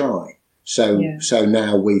we try. So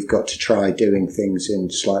now we've got to try doing things in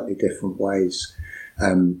slightly different ways.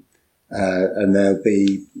 And there'll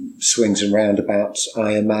be swings and roundabouts,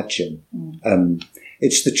 I imagine.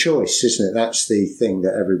 It's the choice, isn't it? That's the thing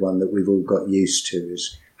that everyone that we've all got used to,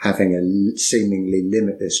 is having a seemingly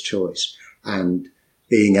limitless choice and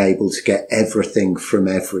being able to get everything from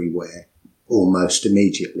everywhere almost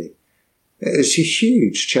immediately. It's a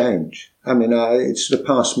huge change. I mean, it sort of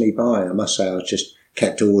passed me by. I must say, I just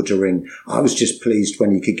kept ordering. I was just pleased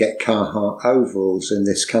when you could get Carhartt overalls in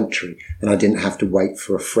this country and I didn't have to wait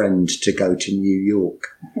for a friend to go to New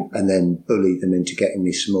York and then bully them into getting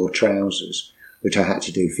me some more trousers, which I had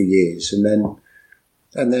to do for years.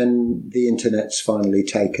 And then the internet's finally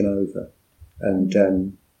taken over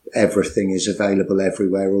and everything is available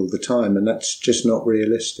everywhere all the time. And that's just not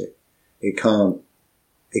realistic. It can't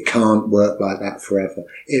work like that forever.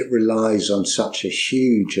 It relies on such a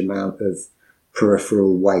huge amount of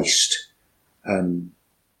peripheral waste that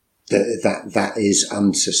is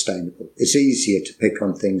unsustainable. It's easier to pick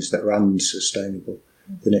on things that are unsustainable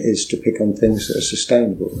than it is to pick on things that are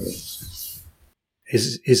sustainable. Really.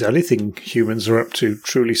 Is anything humans are up to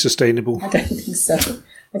truly sustainable? I don't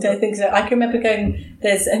think so. I can remember going.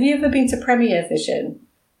 Have you ever been to Premier Vision?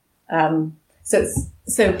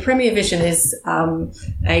 So Premier Vision is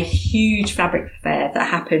a huge fabric fair that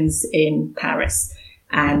happens in Paris.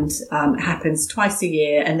 And it happens twice a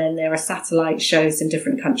year, and then there are satellite shows in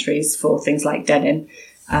different countries for things like denim.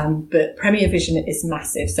 But Premier Vision is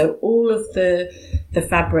massive, so all of the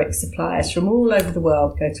fabric suppliers from all over the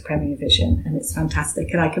world go to Premier Vision, and it's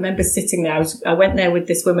fantastic. And I can remember sitting there. I went there with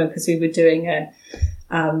this woman because we were doing a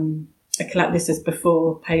collab. This was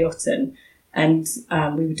before Peyote, and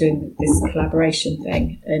we were doing this collaboration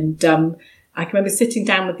thing, and I can remember sitting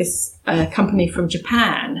down with this company from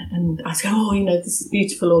Japan, and I was going, this is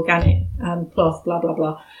beautiful organic cloth, blah, blah,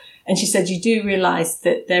 blah. And she said, you do realise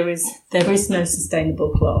that there is no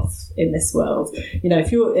sustainable cloth in this world.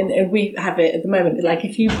 If you're, and we have it at the moment, like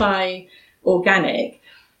if you buy organic,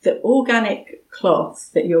 the organic cloth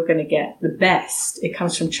that you're going to get, the best, it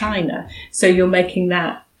comes from China. So you're making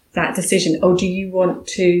that decision. Oh, do you want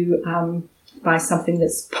to buy something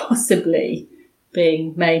that's possibly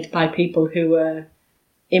being made by people who are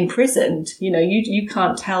imprisoned? You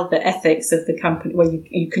can't tell the ethics of the company. Well,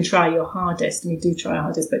 you can try your hardest, and you do try your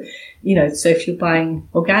hardest, but so if you're buying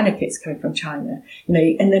organic, it's coming from China,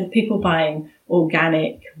 and then people buying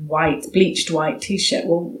organic bleached white t-shirt.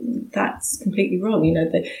 Well, that's completely wrong.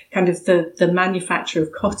 The kind of the manufacture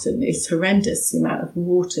of cotton is horrendous, the amount of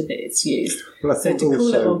water that it's used. Well, I think so to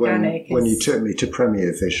also call it organic when you took me to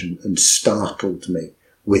Premier Vision and startled me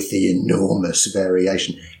with the enormous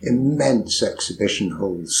variation, immense exhibition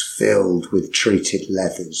halls filled with treated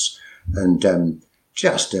leathers and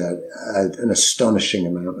just an astonishing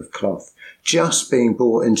amount of cloth just being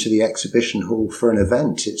brought into the exhibition hall for an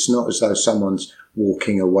event. It's not as though someone's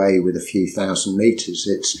walking away with a few thousand meters.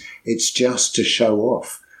 It's just to show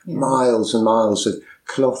off miles and miles of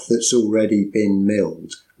cloth that's already been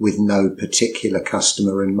milled with no particular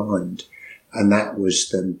customer in mind. And that's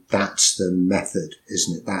the method,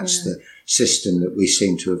 isn't it? That's the system that we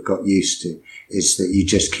seem to have got used to, is that you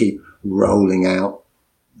just keep rolling out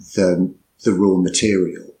the raw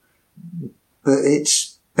material. But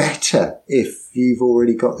it's better if you've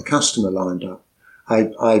already got the customer lined up.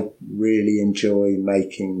 I really enjoy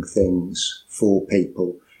making things for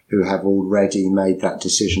people who have already made that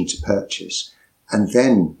decision to purchase. And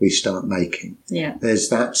then we start making. Yeah.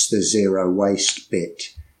 That's the zero waste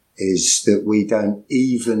bit, is that we don't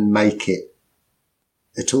even make it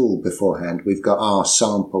at all beforehand. We've got our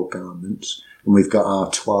sample garments and we've got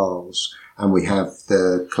our toiles and we have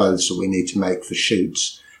the clothes that we need to make for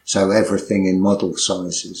shoots. So everything in model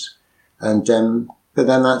sizes. And, but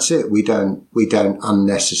then that's it. We don't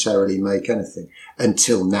unnecessarily make anything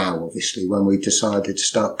until now, obviously, when we decided to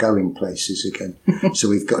start going places again. So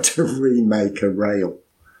we've got to remake a rail.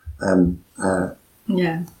 But,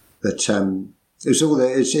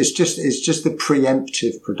 it's just the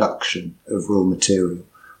preemptive production of raw material,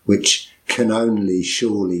 which can only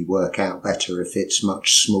surely work out better if it's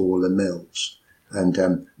much smaller mills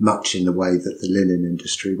and much in the way that the linen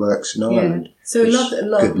industry works in Ireland. So a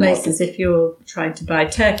lot of places, model. If you're trying to buy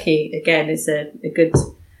Turkey, again, is a good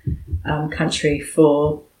country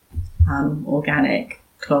for organic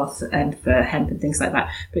cloth and for hemp and things like that.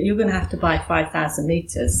 But you're going to have to buy 5,000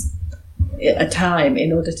 metres a time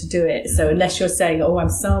in order to do it. So unless you're saying, I'm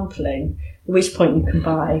sampling, at which point you can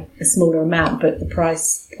buy a smaller amount, but the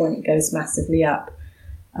price point goes massively up,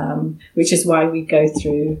 which is why we go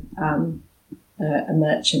through a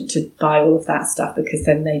merchant to buy all of that stuff, because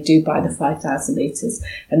then they do buy the 5,000 litres,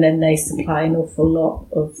 and then they supply an awful lot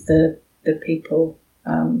of the people.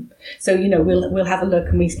 So, you know, we'll have a look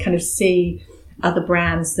and we kind of see other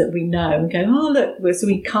brands that we know and go, oh, look, so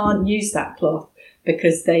we can't use that cloth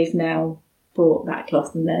because they've now bought that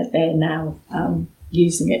cloth and they're now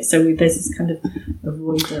using it. So there's this kind of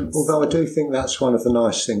avoidance. Although I do think that's one of the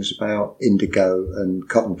nice things about indigo and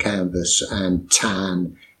cotton canvas and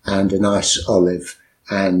tan and a nice olive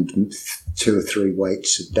and 2 or 3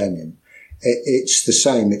 weights of denim. It's the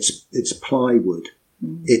same. It's plywood.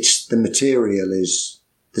 Mm. It's the material is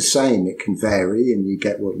the same. It can vary and you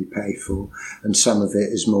get what you pay for. And some of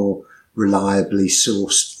it is more reliably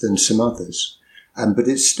sourced than some others. But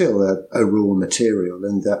it's still a raw material,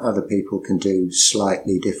 and that other people can do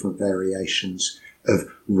slightly different variations of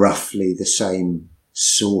roughly the same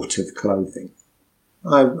sort of clothing.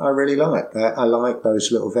 I really like that. I like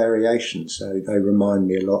those little variations. So they remind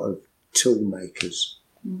me a lot of tool makers.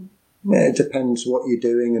 Mm. Yeah, it depends what you're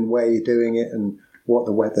doing and where you're doing it and what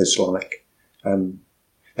the weather's like.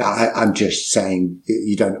 I'm just saying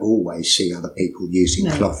you don't always see other people using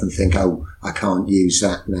cloth and think, oh, I can't use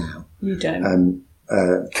that now. You don't.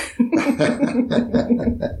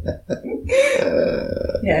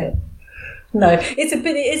 Yeah. No, it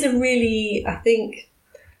is a really, I think,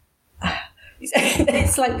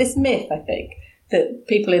 it's like this myth, I think, that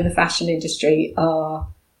people in the fashion industry are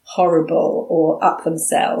horrible or up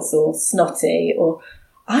themselves or snotty, or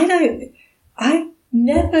I've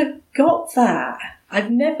never got that. I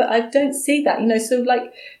don't see that, you know, so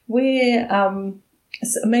like we're,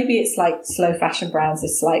 maybe it's like slow fashion brands are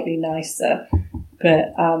slightly nicer,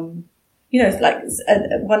 but, you know, it's like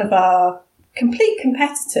one of our complete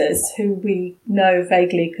competitors who we know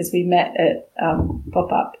vaguely because we met at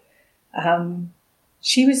Pop-Up,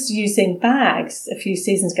 she was using bags a few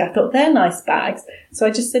seasons ago. I thought, they're nice bags. So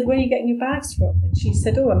I just said, where are you getting your bags from? And she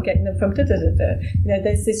said, oh, I'm getting them from da-da-da-da. You know,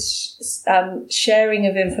 there's this sharing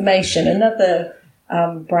of information. Another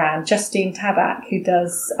brand, Justine Tabak, who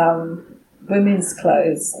does women's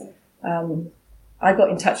clothes. I got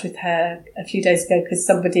in touch with her a few days ago because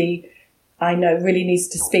somebody I know really needs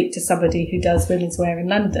to speak to somebody who does women's wear in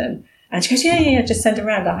London. And she goes, yeah, just send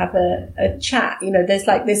around. I'll have a chat. You know, there's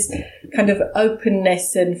like this kind of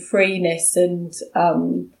openness and freeness and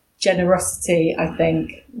generosity, I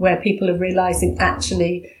think, where people are realising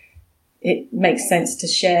actually it makes sense to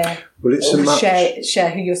share, share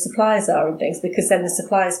who your suppliers are and things, because then the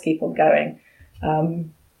suppliers keep on going.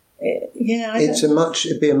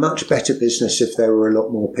 It'd be a much better business if there were a lot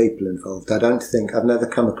more people involved. I've never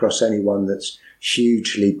come across anyone that's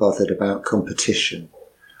hugely bothered about competition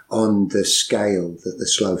on the scale that the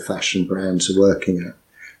slow fashion brands are working at.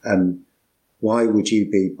 Why would you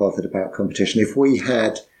be bothered about competition? If we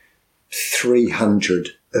had 300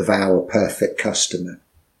 of our perfect customer,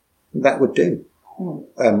 that would do.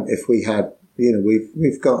 If we had, you know,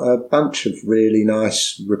 we've got a bunch of really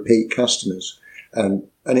nice repeat customers, and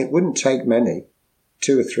it wouldn't take many,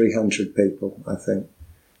 200 or 300 people, I think.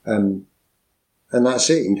 And that's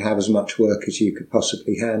it. You'd have as much work as you could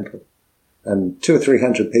possibly handle. 200 or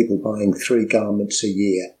 300 people buying 3 garments a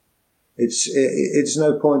year. It's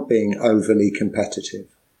no point being overly competitive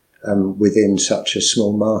within such a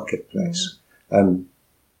small marketplace.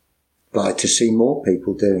 Like to see more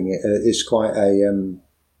people doing it. It's quite a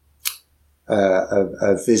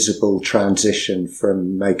visible transition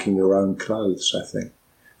from making your own clothes, I think,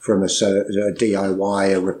 from a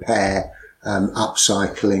DIY, a repair,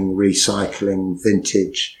 upcycling, recycling,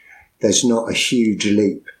 vintage. There's not a huge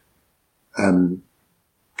leap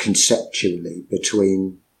conceptually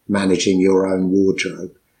between managing your own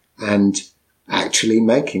wardrobe and actually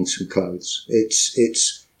making some clothes.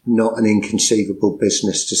 It's not an inconceivable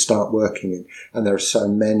business to start working in, and there are so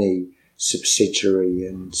many subsidiary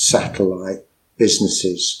and satellite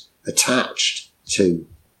businesses attached to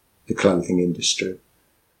the clothing industry.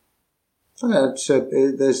 So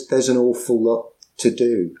there's an awful lot to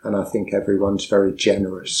do, and I think everyone's very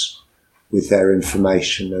generous with their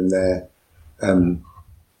information and their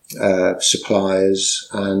suppliers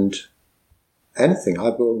and anything.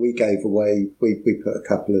 We gave away, we put a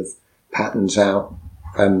couple of patterns out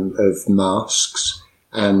of masks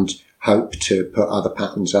and hope to put other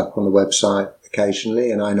patterns up on the website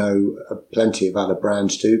occasionally. And I know plenty of other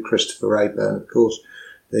brands do. Christopher Rayburn, of course,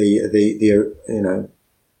 an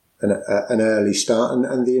early start,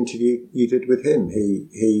 and the interview you did with him,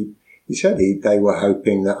 he said they were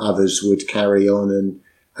hoping that others would carry on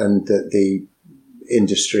and that the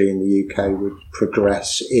industry in the UK would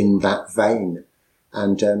progress in that vein.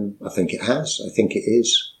 And I think it has. I think it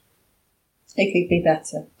is. It could be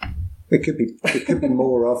better. It could be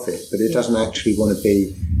more of it, but it doesn't actually want to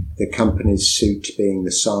be the companies suit being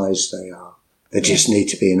the size they are. There just need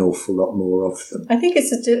to be an awful lot more of them. I think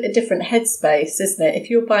it's a different headspace, isn't it? If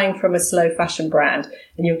you're buying from a slow fashion brand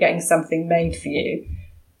and you're getting something made for you,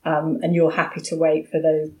 and you're happy to wait for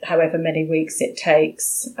those however many weeks it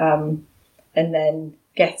takes, and then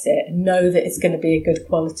get it and know that it's going to be a good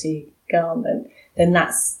quality garment, then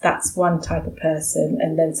that's one type of person.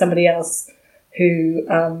 And then somebody else who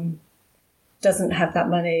doesn't have that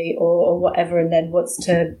money or whatever and then wants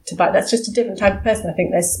to buy, that's just a different type of person. I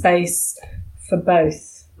think there's space for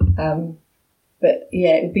both. But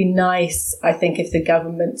yeah, it would be nice, I think, if the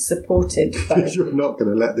government supported both. You're not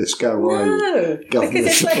going to let this go, are you? No, Government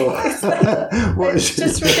because it's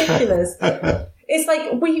just ridiculous. It's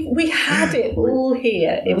like we had it all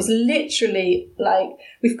here. It was literally like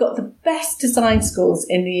we've got the best design schools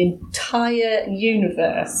in the entire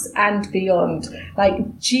universe and beyond.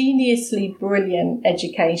 Like geniusly brilliant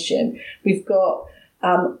education. We've got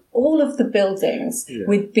all of the buildings. Yeah.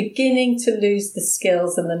 We're beginning to lose the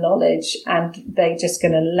skills and the knowledge, and they're just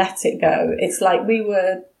going to let it go. It's like we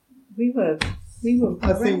were.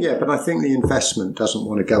 I think, but I think the investment doesn't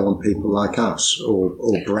want to go on people like us or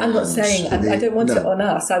brands. I'm not saying I don't want it on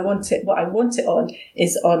us. What I want it on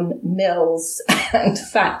is on mills and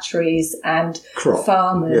factories and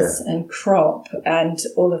farmers and crop and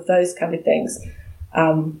all of those kind of things.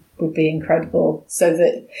 Would be incredible. So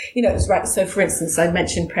that, it's right. So for instance, I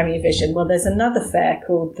mentioned Premier Vision. Well, there's another fair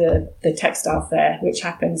called the Textile Fair, which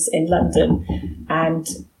happens in London, and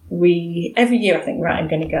every year I think, right, I'm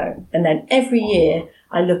going to go. And then every year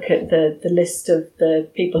I look at the list of the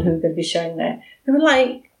people who are going to be shown there. There were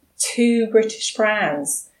like 2 British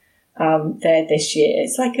brands there this year.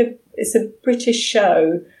 It's a British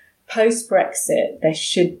show. Post-Brexit, there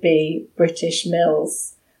should be British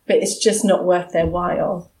mills, but it's just not worth their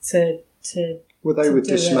while to Well, they were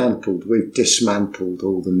dismantled. We've dismantled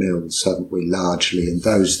all the mills, haven't we, largely, and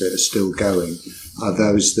those that are still going are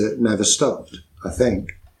those that never stopped, I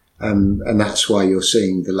think. And that's why you're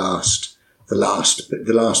seeing the last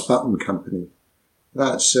button company.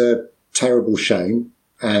 That's a terrible shame,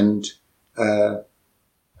 and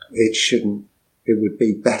it would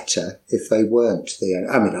be better if they weren't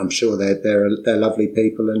I'm sure they're lovely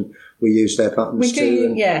people, and we use their buttons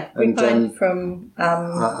too. We buy from.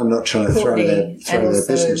 I'm not trying to throw their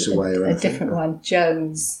business away or anything. A different one,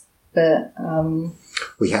 Jones, but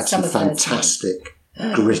we had some fantastic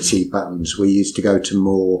gritty buttons. We used to go to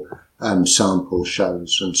more sample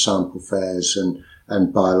shows and sample fairs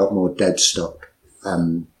and buy a lot more dead stock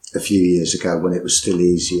a few years ago when it was still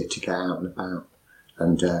easier to get out and about.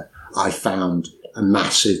 And I found a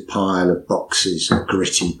massive pile of boxes of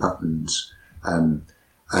gritty buttons. And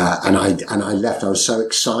I left. I was so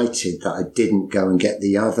excited that I didn't go and get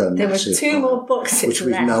the other massive. There were 2 more boxes which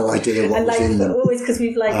we've no idea what was in them. Always, because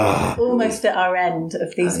we've almost at our end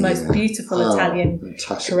of these most beautiful Italian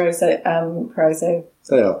Caroso.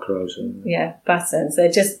 They are Caroso. Yeah, buttons.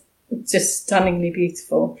 They're just stunningly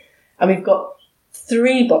beautiful. And we've got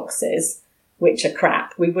 3 boxes which are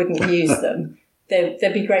crap. We wouldn't use them.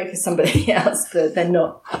 They'd be great for somebody else, but they're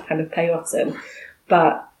not kind of payotten.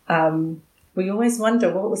 But we always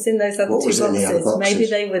wonder what was in those other 2 boxes. Maybe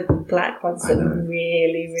they were the black ones that were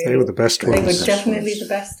really, really... They were the best ones. They were definitely the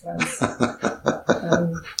best ones.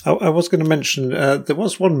 I was going to mention, there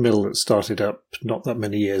was one mill that started up not that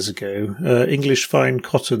many years ago, English Fine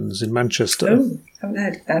Cottons in Manchester. Oh, I haven't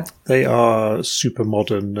heard of that. They are super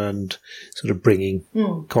modern and sort of bringing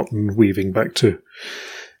cotton weaving back to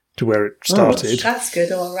where it started. That's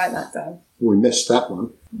good. I'll write that down. We missed that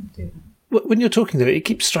one. When you're talking, though, it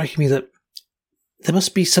keeps striking me that there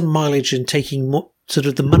must be some mileage in taking more, sort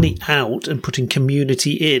of the money out and putting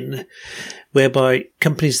community in, whereby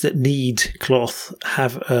companies that need cloth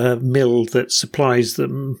have a mill that supplies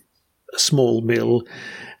them, a small mill.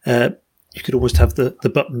 You could almost have the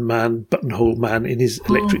buttonhole man in his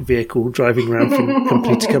electric vehicle driving around from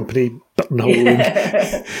company to company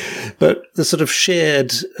buttonholing. But the sort of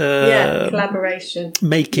shared collaboration,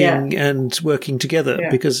 making and working together.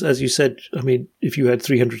 Because, as you said, I mean, if you had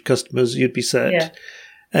 300 customers, you'd be set. Yeah.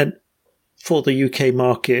 And for the UK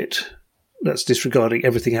market, that's disregarding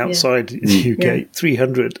everything outside the UK.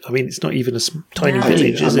 300. I mean, it's not even a tiny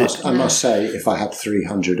village, is it? I must say, if I had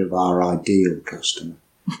 300 of our ideal customer.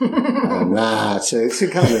 So it's a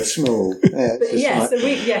kind of small.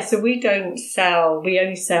 So we don't sell. We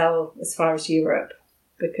only sell as far as Europe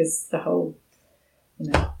because the whole,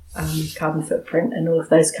 carbon footprint and all of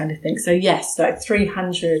those kind of things. So yes, like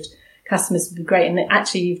 300 customers would be great. And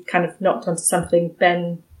actually, you've kind of knocked onto something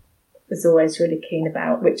Ben was always really keen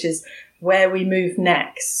about, which is where we move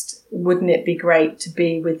next. wouldn't it be great to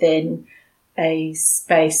be within a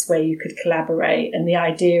space where you could collaborate? And the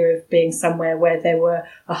idea of being somewhere where there were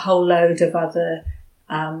a whole load of other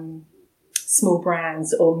small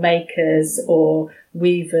brands or makers or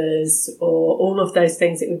weavers or all of those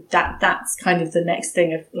things, that's kind of the next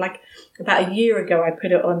thing. Of like about a year ago, I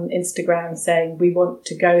put it on Instagram saying, we want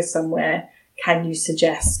to go somewhere. Can you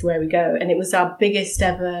suggest where we go? And it was our biggest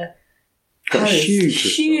ever post.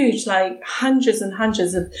 Huge, like hundreds and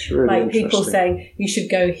hundreds of really like people saying, you should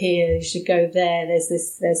go here, you should go there, there's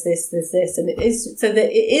this. And it is, so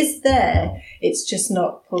that it is there. It's just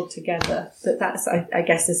not pulled together. But that's, I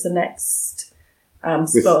guess, is the next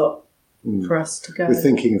spot for us to go. We're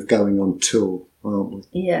thinking of going on tour, aren't we?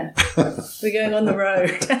 Yeah. We're going on the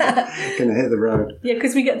road. Going to hit the road. Yeah,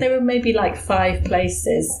 because there were maybe like 5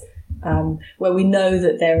 places where we know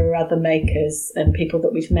that there are other makers and people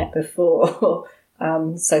that we've met before.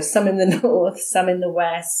 So some in the north, some in the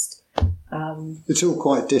west. It's all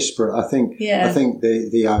quite disparate. I think. Yeah. I think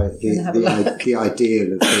the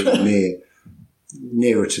ideal of being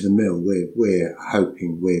nearer to the mill, we're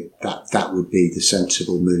hoping that would be the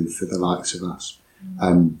sensible move for the likes of us.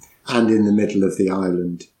 And in the middle of the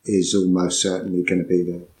island is almost certainly going to be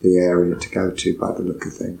the area to go to by the look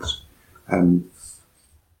of things.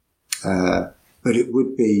 But it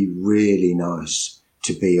would be really nice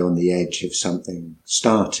to be on the edge of something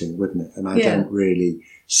starting, wouldn't it? And I don't really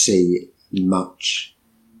see much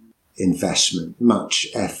investment, much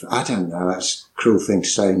effort. I don't know, that's a cruel thing to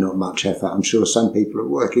say, not much effort. I'm sure some people are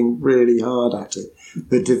working really hard at it.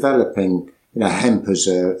 But developing, hemp as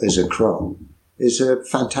a crop is a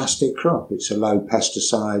fantastic crop. It's a low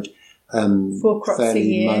pesticide, 4 crops a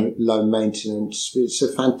year. Low maintenance. It's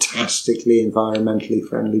a fantastically environmentally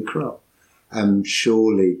friendly crop.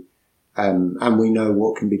 Surely, and we know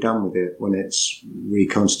what can be done with it when it's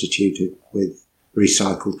reconstituted with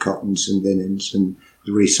recycled cottons and linens, and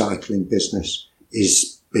the recycling business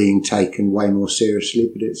is being taken way more seriously,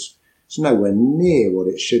 but it's nowhere near what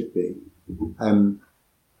it should be.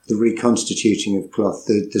 The reconstituting of cloth,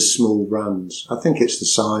 the small runs, I think it's the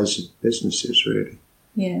size of businesses really.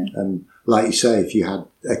 Yeah. Like you say, if you had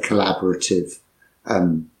a collaborative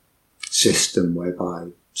system whereby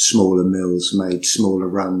smaller mills made smaller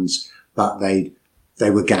runs, but they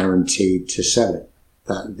were guaranteed to sell it,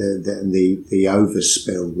 that the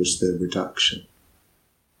overspill was the reduction.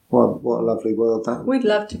 What a lovely world that would We'd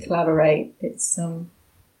love to collaborate. It's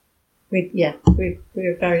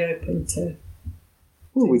we're very open to.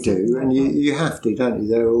 Well, we do, and you have to, don't you?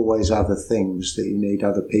 There are always other things that you need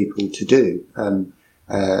other people to do.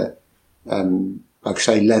 Like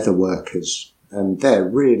say, leather workers, they're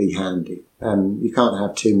really handy. You can't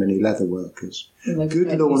have too many leather workers. Good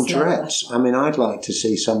laundrettes. I mean, I'd like to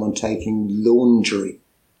see someone taking laundry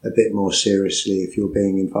a bit more seriously if you're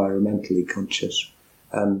being environmentally conscious.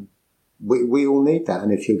 We all need that,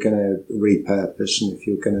 and if you're going to repurpose and if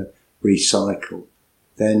you're going to recycle,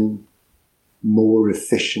 then more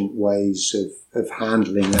efficient ways of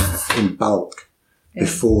handling that in bulk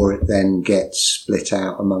before it then gets split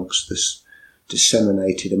out amongst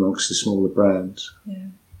disseminated amongst the smaller brands.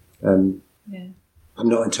 I'm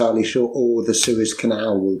not entirely sure, or the Suez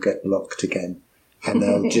Canal will get blocked again and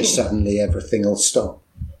they'll just suddenly everything will stop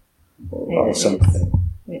or something.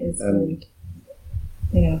 It is good.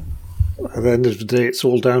 Yeah. At the end of the day, it's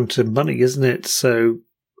all down to money, isn't it? So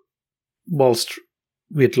whilst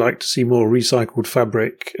we'd like to see more recycled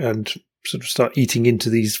fabric and sort of start eating into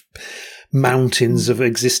these mountains of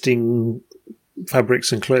existing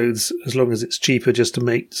fabrics and clothes, as long as it's cheaper just to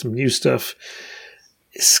make some new stuff,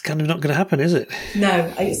 it's kind of not going to happen, is it?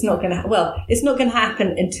 No, it's not going to. Well, it's not going to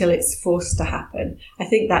happen until it's forced to happen. I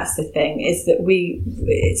think that's the thing, is that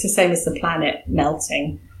it's the same as the planet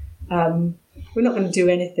melting. We're not going to do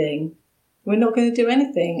anything. We're not going to do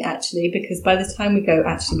anything, actually, because by the time we go,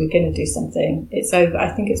 actually, we're going to do something, it's over. I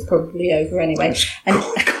think it's probably over anyway. And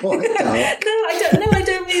I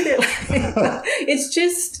don't mean it like that. It's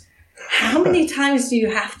just, how many times do you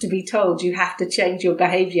have to be told you have to change your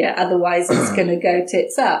behaviour, otherwise it's going to go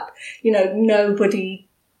tits up? Nobody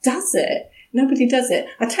does it. Nobody does it.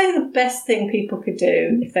 I tell you the best thing people could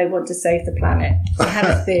do if they want to save the planet. I have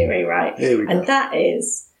a theory, right? Here we go. And that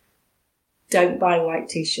is, don't buy white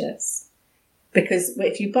T-shirts. Because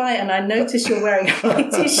if you buy, and I notice you're wearing a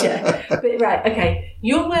white T-shirt, but right, okay,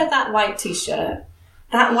 you'll wear that white T-shirt.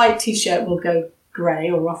 That white T-shirt will go grey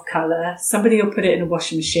or off colour. Somebody will put it in a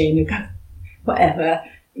washing machine. You'll go, whatever,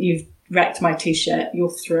 you've wrecked my T-shirt.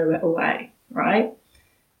 You'll throw it away, right?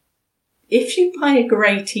 If you buy a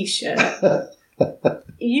grey T-shirt,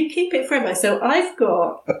 you keep it forever. So I've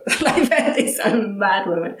got, like, this, I'm a mad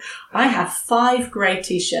woman. I have 5 grey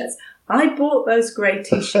T-shirts. I bought those grey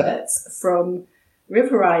T-shirts from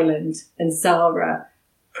River Island and Zara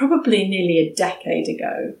probably nearly a decade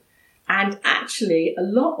ago. And actually, a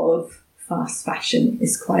lot of fast fashion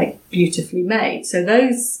is quite beautifully made. So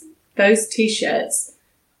those T-shirts,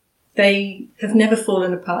 they have never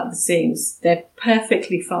fallen apart at the seams. They're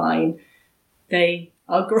perfectly fine. They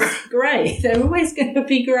are grey. They're always going to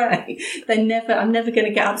be grey. I'm never going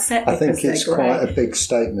to get upset. I think it's quite a big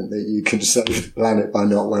statement that you can save the planet by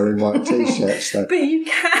not wearing white T-shirts, though. But you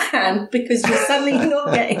can, because you're suddenly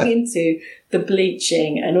not getting into the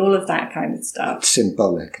bleaching and all of that kind of stuff. It's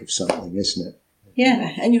symbolic of something, isn't it?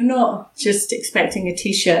 Yeah, and you're not just expecting a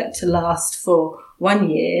T-shirt to last for 1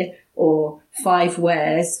 year or 5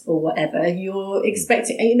 wears or whatever. You're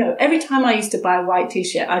expecting, every time I used to buy a white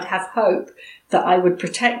T-shirt, I'd have hope that I would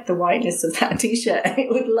protect the whiteness of that T-shirt and it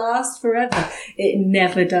would last forever. It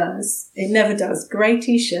never does. It never does. Grey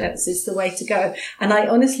T-shirts is the way to go. And I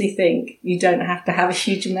honestly think you don't have to have a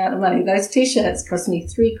huge amount of money. Those T-shirts cost me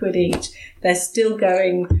 £3 each. They're still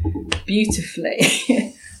going beautifully.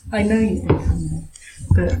 I know you think I know.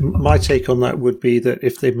 But my take on that would be that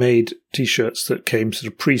if they made T-shirts that came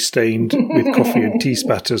sort of pre-stained with coffee and tea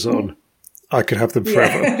spatters on, I could have them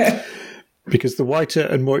forever. Yeah. Because the whiter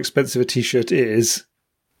and more expensive a T-shirt is,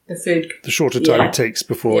 the shorter time it takes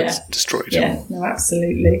before it's destroyed. Yeah, no,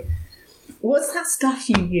 absolutely. What's that stuff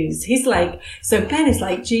you use? Ben is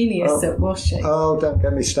like genius at washing. Oh, don't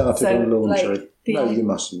get me started on laundry. No, you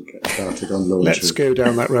mustn't get started on laundry. Let's go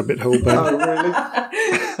down that rabbit hole, Ben. Oh, really?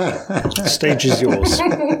 The stage is yours.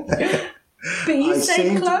 But you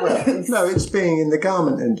say clothes. No, it's being in the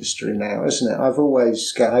garment industry now, isn't it? I've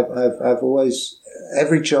always,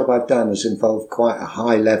 every job I've done has involved quite a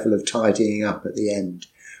high level of tidying up at the end,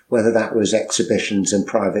 whether that was exhibitions and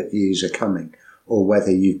private views are coming, or whether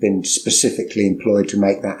you've been specifically employed to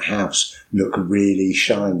make that house look really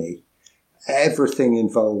shiny. Everything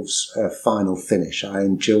involves a final finish. I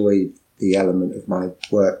enjoy the element of my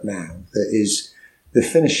work now that is the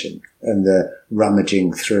finishing and the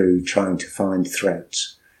rummaging through, trying to find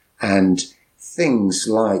threads. And things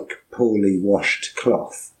like poorly washed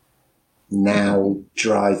cloth now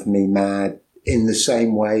drive me mad in the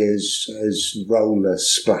same way as roller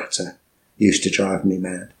splatter used to drive me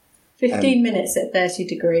mad. 15 minutes at 30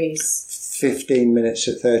 degrees. 15 minutes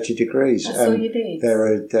at 30 degrees. That's all you need.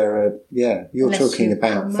 You're talking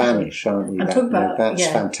about Vanish, aren't you? I'm talking about, that's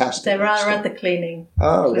fantastic. There are other cleaning.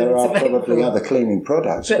 Oh, there are probably other cleaning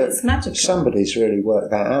products. But it's magical. Somebody's really worked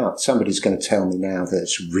that out. Somebody's going to tell me now that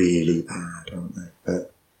it's really bad, aren't they?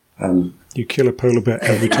 But you kill a polar bear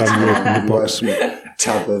every time you open the box.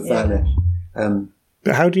 Tub of Vanish.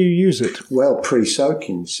 But how do you use it? Well,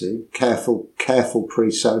 pre-soaking, see? Careful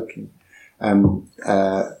pre-soaking.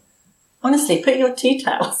 Honestly, put your tea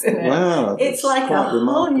towels in it. Wow, it's like a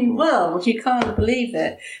whole new world. You can't believe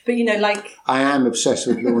it. But, I am obsessed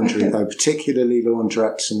with laundry, though, particularly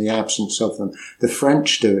laundrettes in the absence of them. The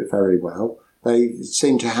French do it very well. They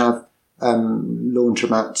seem to have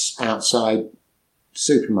laundromats outside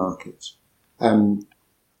supermarkets.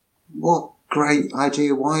 What great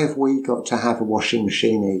idea. Why have we got to have a washing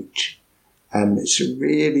machine each? It's a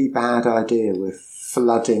really bad idea with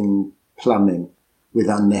flooding plumbing with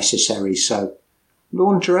unnecessary soap.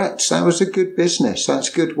 Laundrettes, that was a good business. That's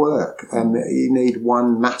good work. You need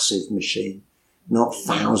one massive machine, not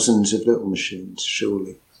thousands of little machines,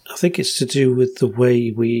 surely. I think it's to do with the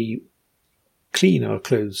way we clean our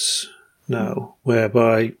clothes now,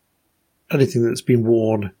 whereby anything that's been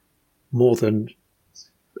worn more than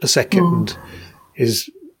a second is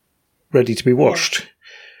ready to be washed.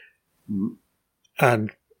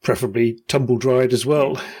 And preferably tumble-dried as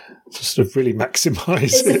well. Just to really maximise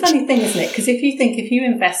It's a funny thing, isn't it? Because if you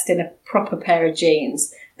invest in a proper pair of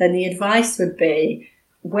jeans, then the advice would be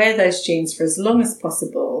wear those jeans for as long as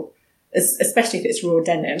possible, especially if it's raw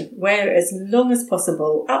denim, wear it as long as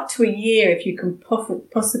possible, up to a year if you can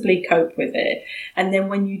possibly cope with it. And then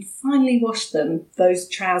when you finally wash them, those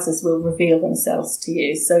trousers will reveal themselves to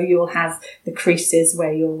you. So you'll have the creases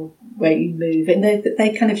where you move, and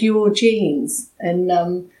they're kind of your jeans. And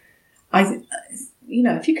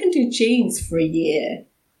if you can do jeans for a year,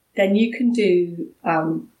 then you can do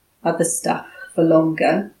other stuff for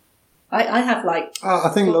longer. I have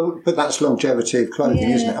but that's longevity of clothing,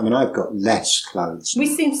 isn't it? I mean, I've got less clothes. We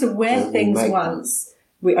seem to wear things once.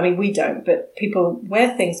 We don't, but people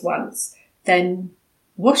wear things once, then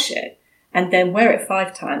wash it, and then wear it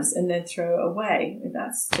 5 times, and then throw it away.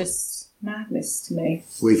 That's just madness to me.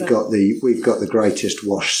 We've got the greatest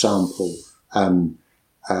wash sample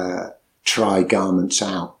try garments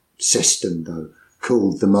out system, though,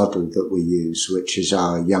 called the model that we use, which is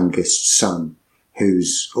our youngest son,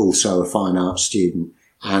 who's also a fine art student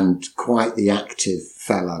and quite the active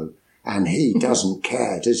fellow. And he doesn't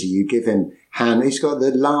care, does he? You give him he's got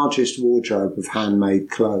the largest wardrobe of handmade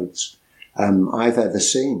clothes I've ever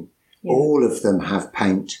seen. Yeah. All of them have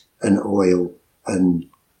paint and oil and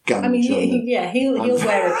guns. I mean, he'll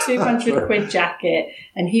wear a 200 quid jacket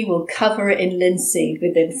and he will cover it in linseed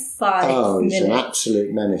within 5 minutes. Oh, he's an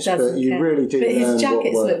absolute menace. But you really do. But his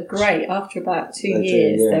jackets look great after about 2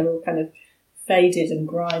 years. They're all kind of faded and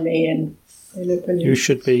grimy and they look brilliant. You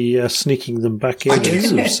should be sneaking them back in and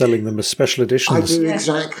sort of selling them as special editions. I do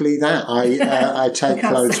exactly that. I take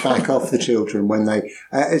clothes back off the children when they...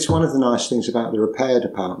 it's one of the nice things about the repair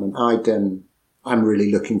department. I'm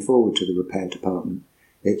really looking forward to the repair department.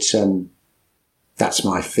 It's that's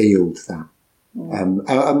my field, that.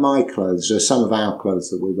 And my clothes, some of our clothes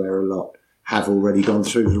that we wear a lot, have already gone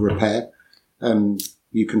through the repair.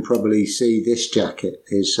 You can probably see this jacket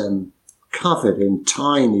is covered in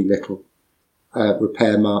tiny little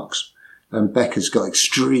repair marks. And Becca's got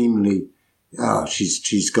extremely...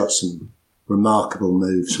 she's got some remarkable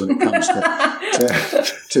moves when it comes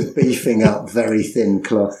to beefing up very thin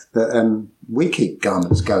cloth. But we keep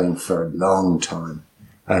garments going for a long time.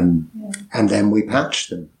 And then we patch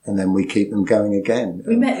them, and then we keep them going again.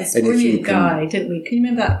 We met this brilliant guy, didn't we? Can you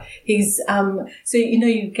remember that? He's so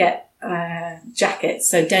you get jackets,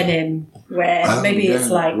 so denim, where it's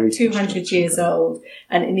like 200 years old,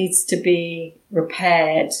 and it needs to be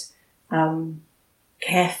repaired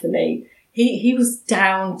carefully. He was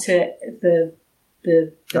down to the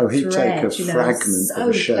he'd thread, take a fragment of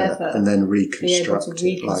a shirt and then reconstruct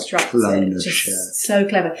it like clone a shirt. So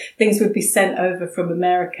clever. Things would be sent over from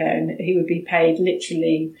America and he would be paid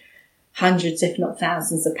literally hundreds, if not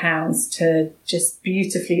thousands of pounds to just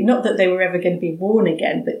beautifully, not that they were ever going to be worn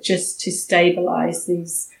again, but just to stabilise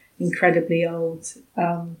these incredibly old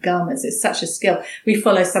garments. It's such a skill. We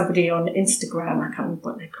follow somebody on Instagram, I can't remember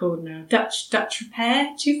what they're called now, Dutch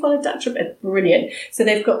Repair. Do you follow Dutch Repair? Brilliant. So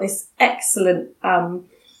they've got this excellent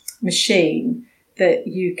machine that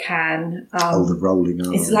you can... the rolling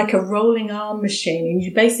arm. It's like a rolling arm machine, and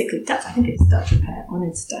you basically, I think it's Dutch Repair on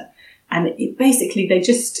Insta, and they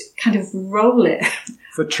just kind of roll it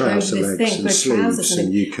for trouser legs and sleeves,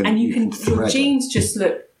 and you can your jeans just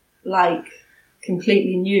look like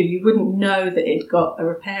completely new. You wouldn't know that it got a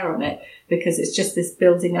repair on it because it's just this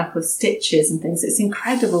building up of stitches and things. It's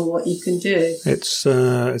incredible what you can do. It's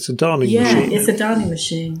a darning machine. Yeah, it's a darning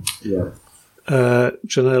machine. Yeah.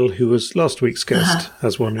 Janelle, who was last week's guest,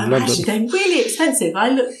 has one in London. Actually, they're really expensive. I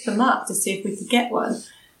looked them up to see if we could get one,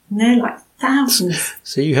 and they're like thousands.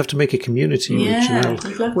 So you have to make a community with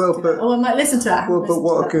Janelle. Well, I might listen to that. Well, but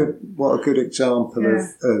what a good example of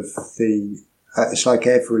the. It's like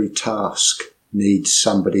every task needs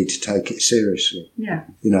somebody to take it seriously. Yeah.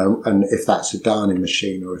 And if that's a darning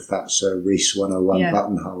machine or if that's a Reese 101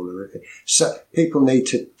 buttonhole, so people need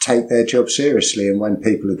to take their job seriously. And when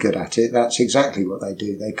people are good at it, that's exactly what they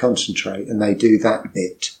do. They concentrate and they do that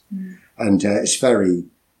bit. Mm. And it's very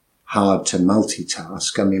hard to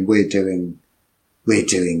multitask. I mean, we're doing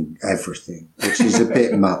everything, which is a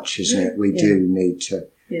bit much, isn't it? We do need to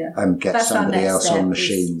get that's somebody else on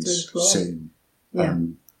machines soon. Yeah.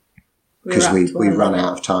 Because we run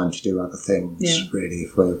out of time to do other things, really.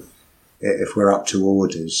 If we're up to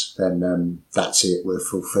orders, then that's it. We're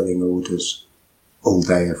fulfilling orders all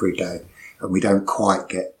day, every day. And we don't quite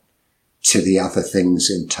get to the other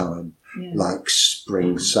things in time, like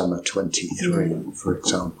spring, summer 23, for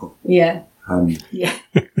example. Yeah.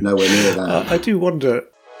 Nowhere near that. I do wonder...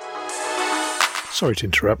 Sorry to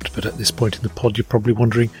interrupt, but at this point in the pod, you're probably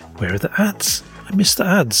wondering, where are the ads? I missed the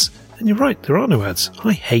ads. And you're right, there are no ads.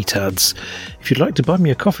 I hate ads. If you'd like to buy me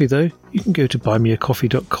a coffee, though, you can go to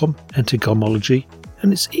buymeacoffee.com, enter Garmology,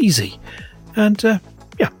 and it's easy. And,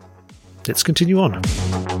 let's continue on.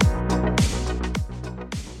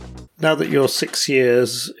 Now that you're 6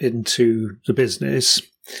 years into the business,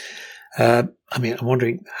 I'm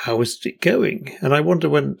wondering, how is it going? And I wonder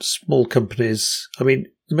when small companies... the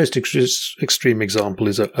most extreme example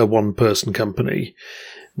is a one-person company,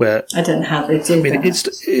 where I don't know how they do that.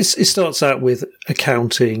 It starts out with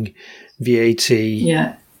accounting, VAT,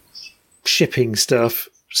 shipping stuff,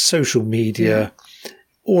 social media,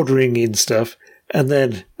 ordering in stuff, and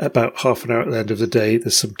then about half an hour at the end of the day,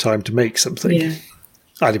 there's some time to make something. Yeah.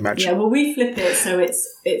 I'd imagine. Yeah, well, we flip it, so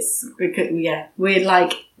it's because we're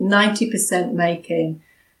like 90% making,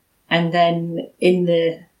 and then in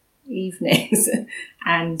the evenings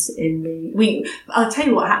and I'll tell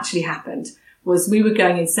you what actually happened was we were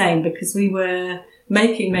going insane because we were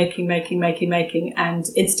making, and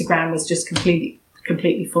Instagram was just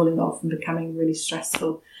completely falling off and becoming really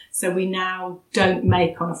stressful. So we now don't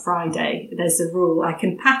make on a Friday. There's a rule. I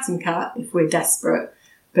can pattern cut if we're desperate,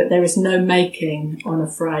 but there is no making on a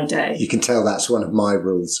Friday. You can tell that's one of my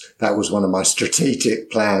rules. That was one of my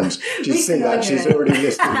strategic plans. Do you see that? She's already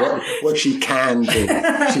listed what she can do.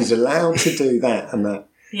 She's allowed to do that and that.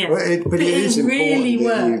 Yeah. Well, but it is really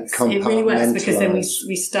important works. It really works because then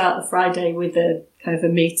we start the Friday with a kind of a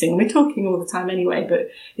meeting. We're talking all the time anyway, but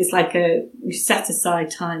it's like you set aside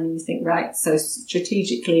time and you think, right, so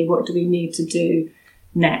strategically, what do we need to do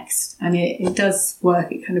next? And it does work.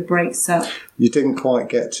 It kind of breaks up. You didn't quite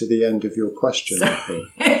get to the end of your question, I think.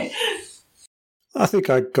 I think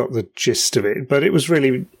I got the gist of it, but it was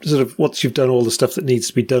really sort of once you've done all the stuff that needs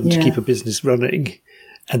to be done to keep a business running,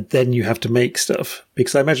 and then you have to make stuff.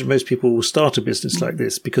 Because I imagine most people will start a business like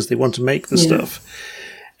this because they want to make the stuff.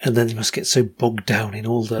 And then they must get so bogged down in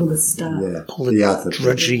all the stuff. All the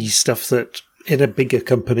drudgy stuff that in a bigger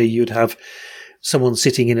company you'd have someone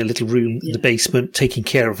sitting in a little room in the basement taking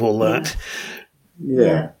care of all that.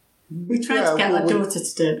 Yeah. We tried to get our daughter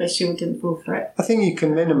to do it, but she didn't fall for it. I think you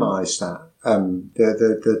can minimise that.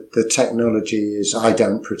 The technology is, I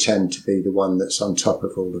don't pretend to be the one that's on top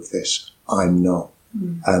of all of this. I'm not.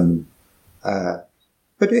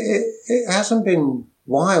 But it hasn't been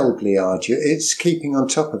wildly arduous. It's keeping on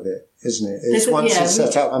top of it, isn't it? It's once it's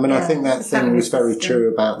set up. I mean, I think that thing was very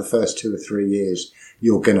true about the first 2 or 3 years.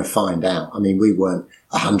 You're going to find out. I mean, we weren't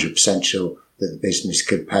 100% sure that the business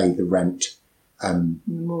could pay the rent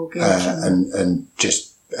mortgage and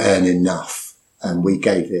just earn enough. And we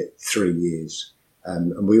gave it 3 years.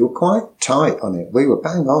 And we were quite tight on it. We were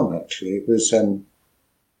bang on, actually. It was, I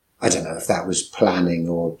don't know if that was planning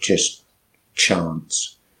or just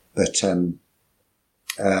chance. But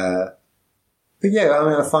yeah, I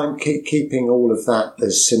mean, I find keeping all of that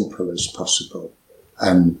as simple as possible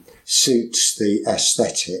suits the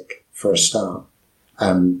aesthetic for a start.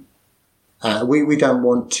 We don't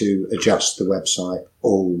want to adjust the website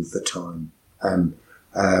all the time.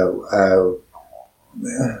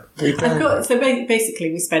 So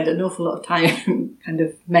basically, we spend an awful lot of time kind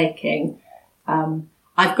of making.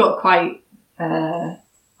 I've got quite.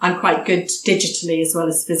 I'm quite good digitally as well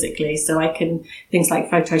as physically, so I can things like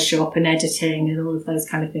Photoshop and editing and all of those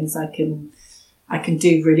kind of things. I can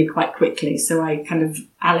do really quite quickly. So I kind of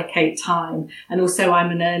allocate time, and also I'm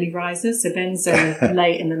an early riser. So Ben's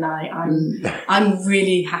late in the night. I'm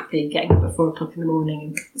really happy getting up at 4 o'clock in the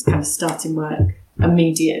morning and kind of starting work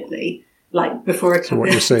immediately. Like before a So what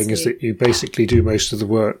you're saying is that you basically do most of the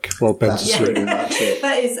work while Ben's asleep.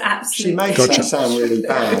 That is absolutely. She makes that sound really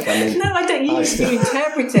bad. I mean, no, I don't usually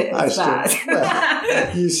interpret it as bad.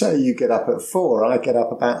 Well, you say you get up at 4. I get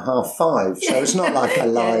up about 5:30. So it's not like I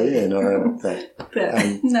lie in or anything.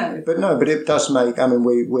 But it does make. I mean,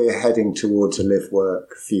 we're heading towards a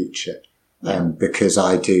live-work future, because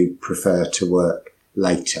I do prefer to work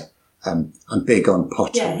later. I'm big on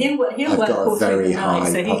pottering. Yeah, he'll I've work got all a very through the night,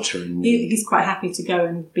 high so pottering. He's quite happy to go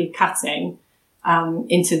and be cutting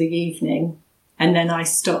into the evening, and then I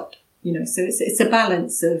stop. So it's a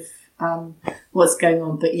balance of what's going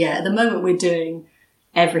on. But yeah, at the moment we're doing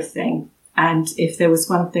everything, and if there was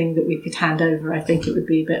one thing that we could hand over, I think it would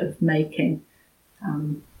be a bit of making.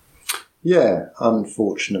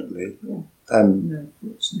 Unfortunately.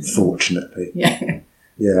 Fortunately.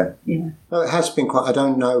 Yeah. Well, it has been quite. I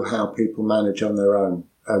don't know how people manage on their own.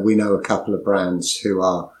 We know a couple of brands who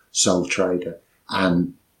are sole trader,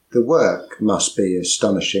 and the work must be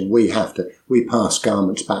astonishing. We pass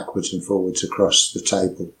garments backwards and forwards across the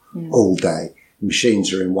table all day.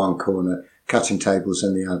 Machines are in one corner, cutting tables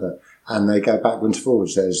in the other, and they go backwards and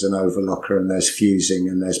forwards. There's an overlocker, and there's fusing,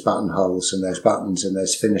 and there's buttonholes, and there's buttons, and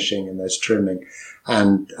there's finishing, and there's trimming,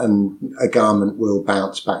 and a garment will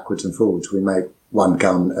bounce backwards and forwards. We make one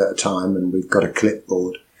garment at a time, and we've got a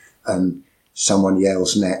clipboard, and someone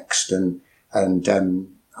yells next, and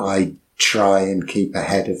I try and keep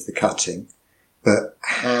ahead of the cutting. But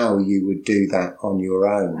how you would do that on your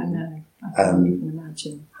own? I know. I can't even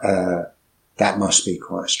imagine. That must be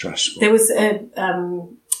quite stressful. There was a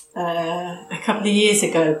couple of years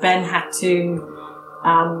ago, Ben had to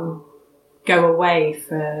go away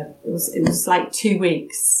for it was like 2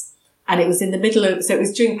 weeks. And it was in the middle of, so it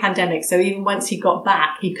was during pandemic. So even once he got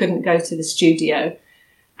back, he couldn't go to the studio.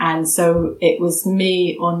 And so it was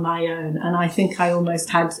me on my own. And I think I almost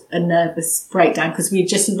had a nervous breakdown because we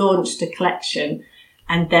just launched a collection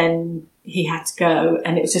and then he had to go.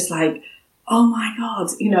 And it was just like, oh my God,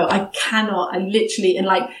 I literally, and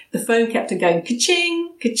like the phone kept on going,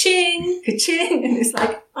 ka-ching, ka-ching, ka-ching. And it's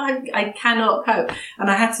like, I cannot cope. And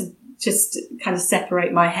I had to just kind of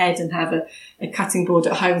separate my head and have a cutting board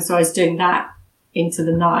at home. So I was doing that into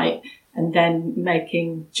the night and then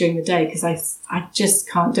making during the day because I just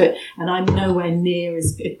can't do it. And I'm nowhere near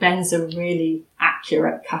as good. Ben's a really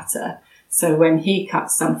accurate cutter. So when he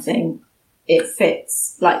cuts something, it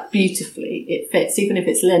fits like beautifully. It fits. Even if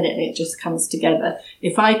it's linen, it just comes together.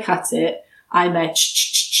 If I cut it, I'm a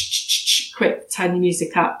quick, turn the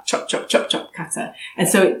music up, chop, chop, chop, chop cutter. And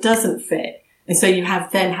so it doesn't fit. And so you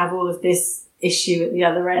have all of this issue at the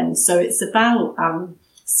other end. So it's about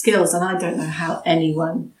skills. And I don't know how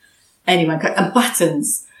anyone and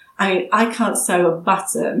buttons. I can't sew a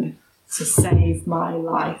button to save my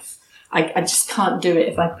life. I just can't do it.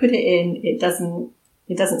 If I put it in, it doesn't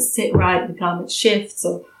sit right. The garment shifts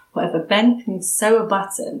or whatever. Ben can sew a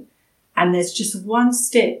button and there's just one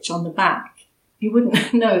stitch on the back. You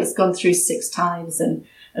wouldn't know it's gone through 6 times and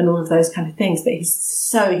all of those kind of things. But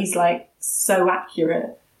he's like so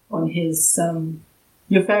accurate on his,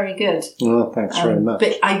 you're very good. Oh, thanks very much.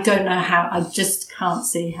 But I don't know how, I just can't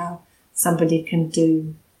see how somebody can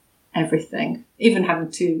do everything. Even having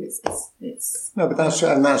 2, it's no, but that's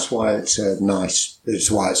why it's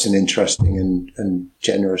it's why it's an interesting and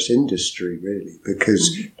generous industry, really,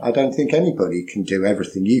 because I don't think anybody can do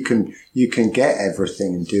everything. You can get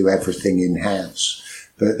everything and do everything in-house,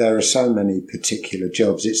 but there are so many particular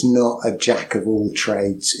jobs. It's not a jack of all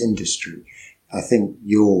trades industry. I think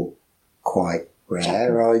you're quite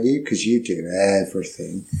rare, are you? Because you do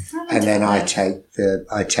everything, and then I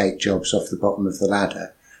take jobs off the bottom of the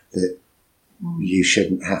ladder that you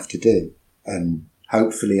shouldn't have to do, and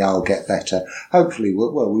hopefully I'll get better. Hopefully, we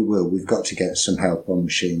will. We've got to get some help on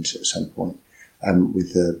machines at some point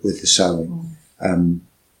with the sewing.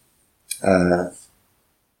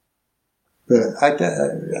 But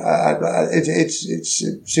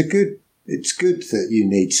it's good that you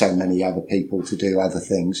need so many other people to do other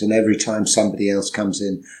things, and every time somebody else comes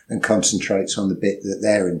in and concentrates on the bit that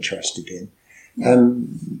they're interested in,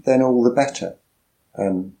 then all the better.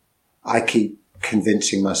 I keep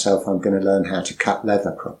convincing myself I'm going to learn how to cut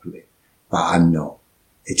leather properly, but I'm not.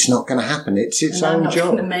 It's not going to happen. It's its own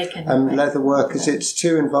job. Leather workers, it's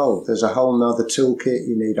too involved. There's a whole nother toolkit.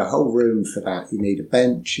 You need a whole room for that. You need a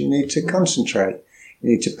bench. You need to concentrate. You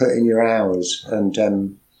need to put in your hours.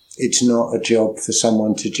 And it's not a job for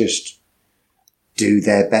someone to just do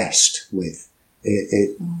their best with.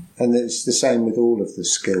 And it's the same with all of the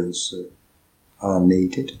skills that are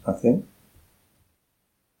needed, I think.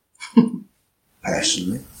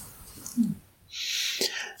 Personally,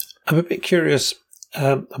 I'm a bit curious.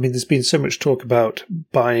 There's been so much talk about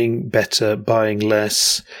buying better, buying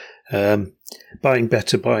less, buying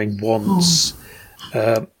better, buying once.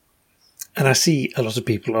 And I see a lot of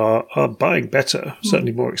people are buying better,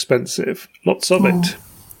 certainly more expensive, lots of it.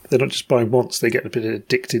 They're not just buying once, they get a bit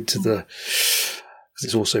addicted to because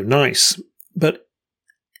it's also nice. But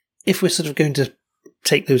if we're sort of going to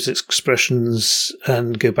take those expressions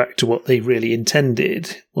and go back to what they really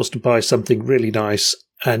intended, was to buy something really nice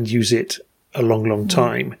and use it a long, long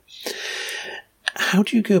time. How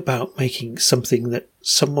do you go about making something that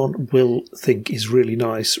someone will think is really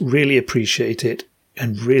nice, really appreciate it,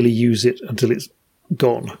 and really use it until it's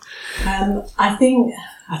gone? I think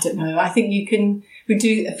we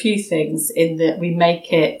do a few things in that we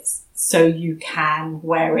make it so you can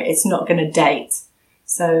wear it. It's not going to date.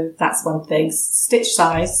 So that's one thing. Stitch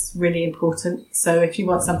size, really important. So if you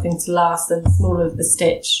want something to last, then the smaller the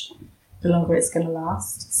stitch, the longer it's going to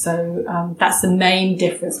last. So that's the main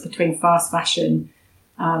difference between fast fashion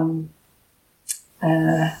and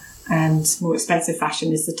more expensive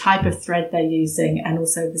fashion is the type of thread they're using and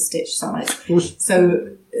also the stitch size. So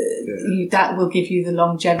that will give you the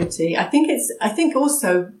longevity. I think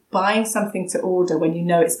also buying something to order when you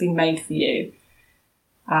know it's been made for you,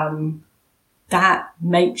 that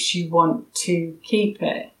makes you want to keep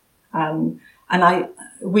it. And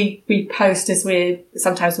we post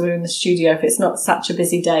sometimes we're in the studio. If it's not such a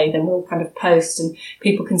busy day, then we'll kind of post and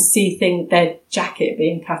people can see their jacket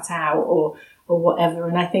being cut out or whatever.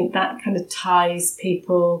 And I think that kind of ties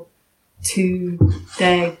people to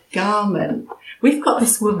their garment. We've got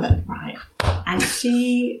this woman, right? And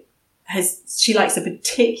she likes a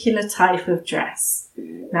particular type of dress.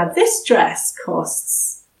 Now this dress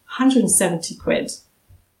costs 170 quid.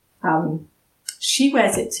 She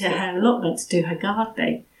wears it to her allotment to do her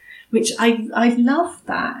gardening, which I love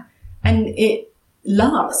that. And it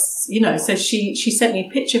lasts, so she sent me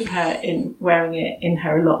a picture of her wearing it in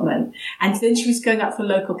her allotment. And then she was going up for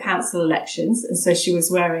local council elections. And so she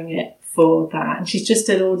was wearing it for that. And she's just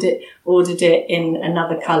ordered it in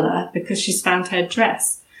another colour because she's found her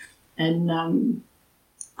dress. And,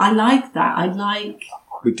 I like that. I like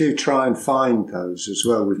We do try and find those as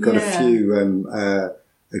well. We've got a few.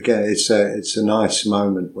 Again, it's a nice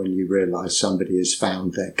moment when you realise somebody has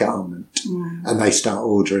found their garment and they start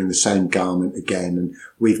ordering the same garment again. And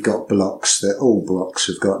we've got blocks all blocks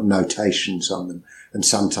have got notations on them, and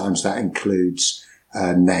sometimes that includes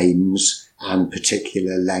names and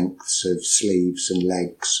particular lengths of sleeves and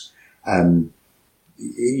legs.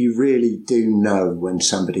 You really do know when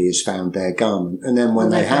somebody has found their garment, and then when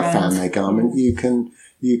they have found their garment, you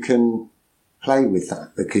can play with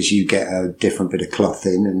that because you get a different bit of cloth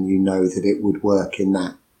in, and you know that it would work in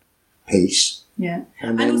that piece. Yeah,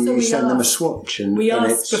 and then you send them a swatch, and we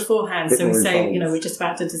ask beforehand. So we say, we're just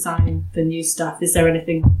about to design the new stuff. Is there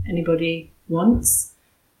anything anybody wants?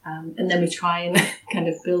 And then we try and kind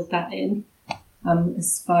of build that in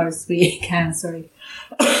as far as we can. Sorry,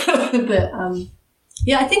 but.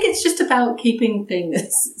 Yeah, I think it's just about keeping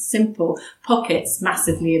things simple. Pockets,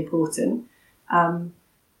 massively important.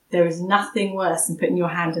 There is nothing worse than putting your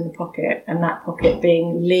hand in the pocket and that pocket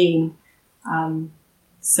being lean.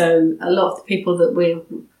 So a lot of the people that we're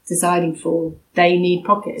designing for, they need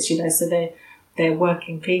pockets, so they're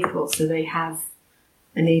working people, so they have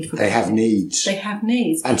a need for pockets. They have needs. They have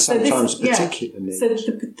needs. And sometimes particular needs. So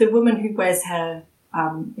the woman who wears her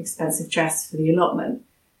expensive dress for the allotment,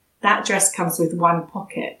 that dress comes with one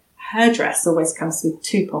pocket. Her dress always comes with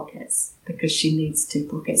two pockets because she needs two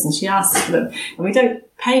pockets and she asks for them. And we don't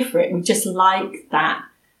pay for it. We just like that,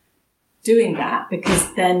 doing that,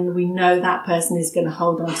 because then we know that person is going to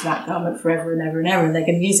hold on to that garment forever and ever and ever, and they're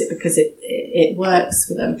going to use it because it works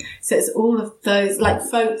for them. So it's all of those, like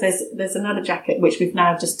there's another jacket which we've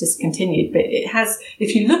now just discontinued, but it has,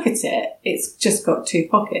 if you look at it, it's just got two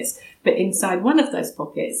pockets. But inside one of those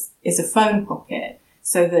pockets is a phone pocket,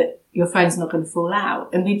 so that your phone's not going to fall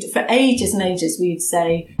out. And for ages and ages, we'd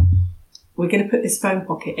say, we're going to put this phone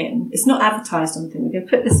pocket in. It's not advertised on anything. We're going to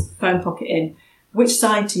put this phone pocket in. Which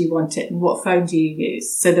side do you want it and what phone do you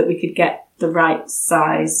use? So that we could get the right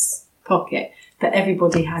size pocket. But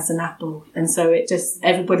everybody has an Apple. And so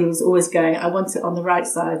everybody was always going, I want it on the right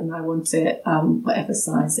side and I want it whatever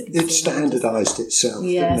size it is. It standardised itself.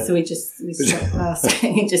 Yeah, so we stopped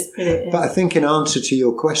asking and just put it in. But I think in answer to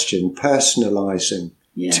your question, personalising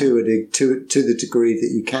to the degree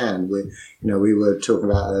that you can. We were talking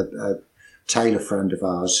about a tailor friend of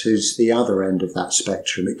ours who's the other end of that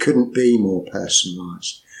spectrum. It couldn't be more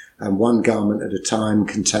personalised. And one garment at a time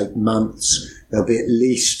can take months. There'll be at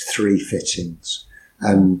least 3 fittings.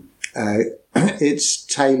 It's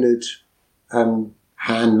tailored,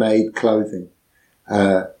 handmade clothing.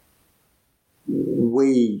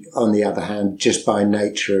 We, on the other hand, just by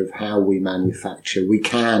nature of how we manufacture, we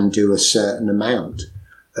can do a certain amount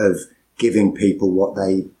of giving people what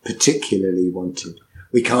they particularly wanted.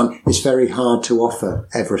 We can't, it's very hard to offer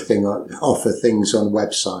things on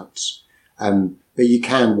websites. But you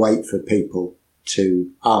can wait for people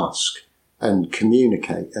to ask and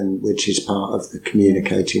communicate, and which is part of the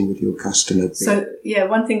communicating with your customer. So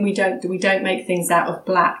one thing we don't make things out of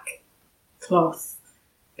black cloth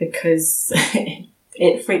because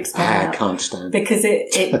it freaks me out. I can't stand because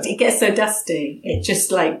it gets so dusty. It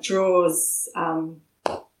just like draws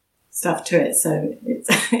stuff to it. So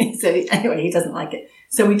anyway, he doesn't like it.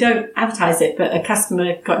 So we don't advertise it. But a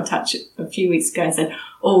customer got in touch a few weeks ago and said,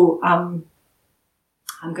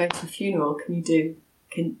 I'm going to a funeral. Do you do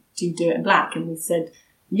it in black? And we said,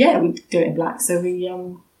 yeah, we do it in black. So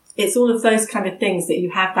it's all of those kind of things that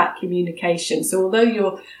you have that communication. So although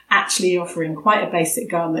you're actually offering quite a basic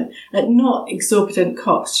garment at not exorbitant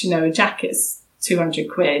cost, a jacket's 200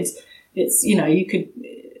 quid. It's, you could,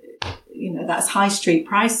 that's high street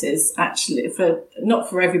prices actually not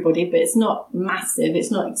for everybody, but it's not massive.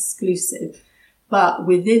 It's not exclusive. But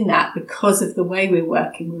within that, because of the way we're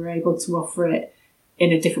working, we're able to offer it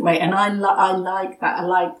in a different way. And I like that. I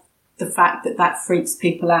like the fact that freaks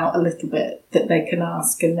people out a little bit, that they can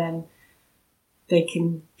ask and then they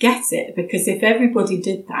can get it. Because if everybody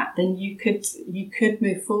did that, then you could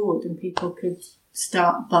move forward and people could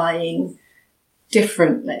start buying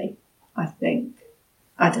differently, I think.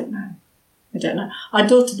 I don't know. Our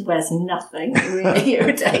daughter wears nothing. It really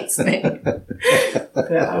irritates me. But,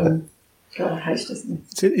 God, I hope she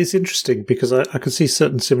doesn't. It's interesting because I can see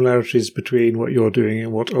certain similarities between what you're doing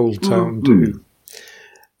and what Old Town do.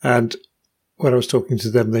 And when I was talking to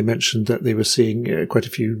them, they mentioned that they were seeing quite a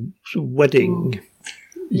few wedding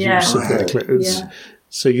use of their clothes.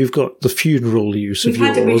 So you've got the funeral use of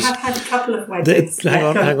yours. We have had a couple of weddings.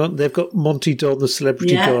 Hang on. They've got Monty Don, the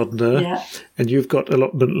celebrity gardener, and you've got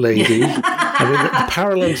allotment lady. I mean, the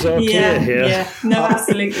parallels are clear here. Yeah, no,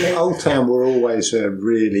 absolutely. Old Town were always a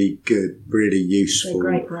really good, really useful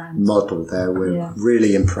model there. We're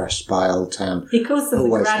really impressed by Old Town. He calls them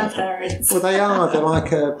always the grandparents. Well, they are. They're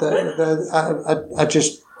like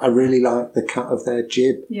I really like the cut of their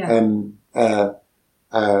jib. Yeah.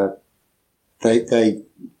 I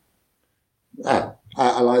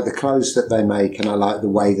like the clothes that they make, and I like the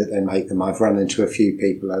way that they make them. I've run into a few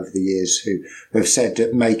people over the years who have said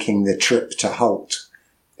that making the trip to Holt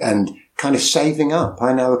and kind of saving up.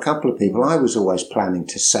 I know a couple of people. I was always planning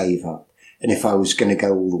to save up, and if I was going to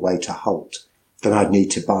go all the way to Holt, then I'd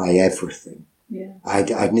need to buy everything. Yeah.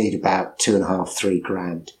 I'd need about 2.5-3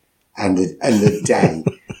 grand, and the day.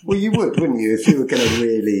 Well, you would, wouldn't you, if you were going to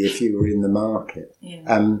if you were in the market.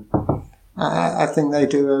 Yeah. I think they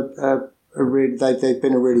do they've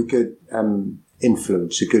been a really good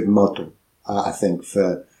influence, a good model, I think,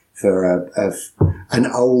 for an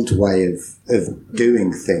old way of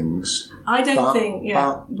doing things. I don't think,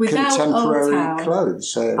 without contemporary Old Town,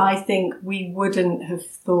 clothes. I think we wouldn't have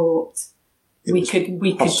thought we could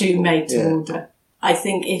do made to order. I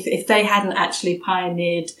think if they hadn't actually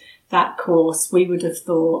pioneered that course, we would have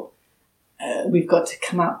thought we've got to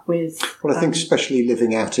come up with. Well, I think especially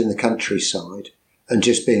living out in the countryside and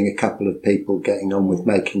just being a couple of people getting on with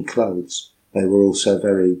making clothes, they were also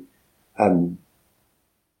very. It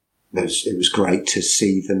was great to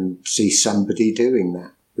see somebody doing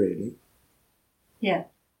that. Really. Yeah.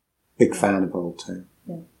 Big fan of Old Town.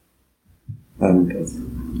 Yeah.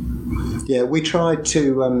 Yeah, we tried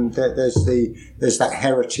to. There's that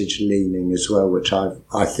heritage leaning as well, which I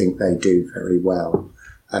think they do very well.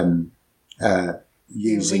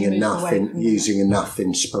 Using enough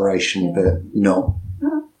inspiration, but not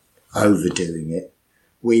overdoing it.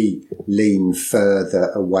 We lean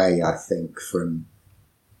further away, I think, from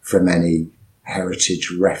any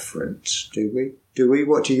heritage reference. Do we?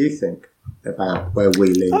 What do you think about where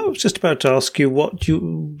we lean? I was just about to ask you what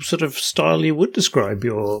sort of style you would describe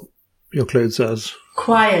your clothes as.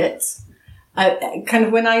 Quiet. Kind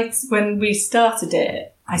of when we started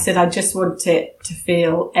it, I said I just want it to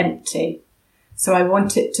feel empty. So I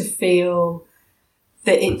want it to feel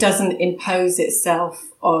that it doesn't impose itself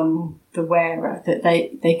on the wearer, that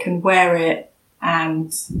they can wear it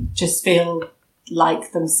and just feel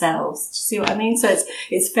like themselves. Do you see what I mean? So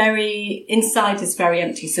it's very, inside is very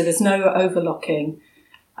empty. So there's no overlocking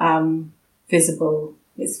visible.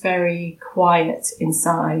 It's very quiet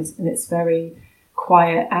inside and it's very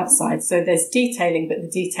quiet outside. So there's detailing, but the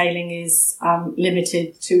detailing is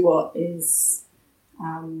limited to what is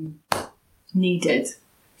needed.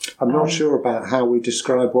 I'm not sure about how we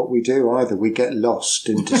describe what we do either. We get lost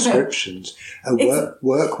in descriptions.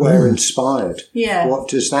 Workwear inspired. Yeah. What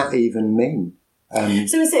does that even mean?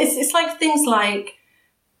 So it's like things like,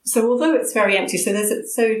 so although it's very empty, there's a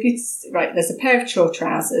pair of chore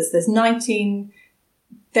trousers. There's 19,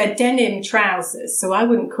 they're denim trousers. So I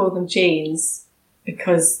wouldn't call them jeans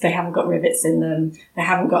because they haven't got rivets in them. They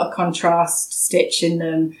haven't got a contrast stitch in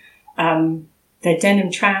them. They're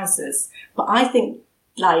denim trousers. But I think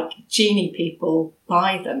like Genie people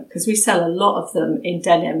buy them because we sell a lot of them in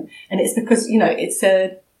denim. And it's because,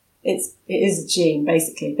 it is a jean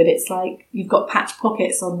basically, but it's like you've got patch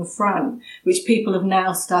pockets on the front, which people have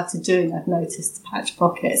now started doing. I've noticed patch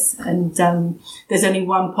pockets, and there's only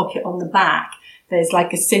one pocket on the back. There's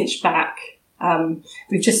like a cinch back.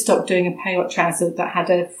 We've just stopped doing a peyote trouser that had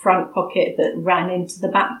a front pocket that ran into the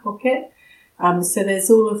back pocket. So there's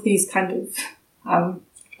all of these kind of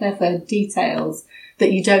clever details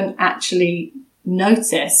that you don't actually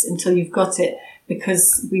notice until you've got it,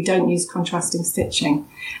 because we don't use contrasting stitching.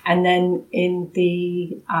 And then in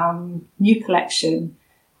the new collection,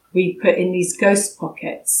 we put in these ghost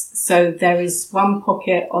pockets. So there is one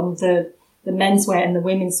pocket on the menswear and the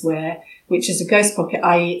women's wear, which is a ghost pocket,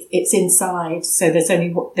 i.e. it's inside. So there's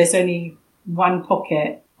only one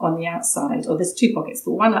pocket on the outside, or there's two pockets,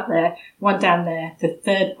 but one up there, one down there. The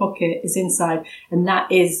third pocket is inside, and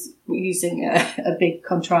that is using a big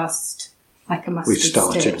contrast, like a mustard stitch. We've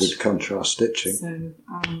started with contrast stitching. So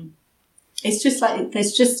it's just like,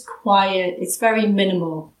 there's just quiet, it's very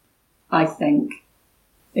minimal, I think.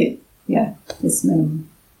 It's minimal.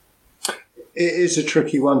 It is a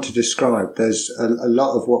tricky one to describe. There's a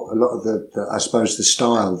lot of the I suppose the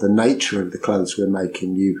style, the nature of the clothes we're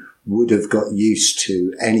making, you would have got used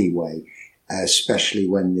to anyway, especially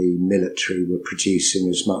when the military were producing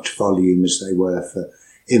as much volume as they were for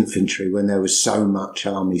infantry, when there was so much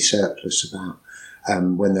army surplus about.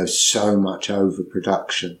 when there's so much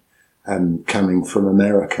overproduction coming from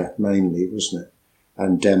America mainly, wasn't it?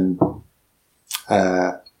 And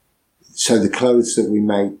so the clothes that we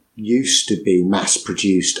make used to be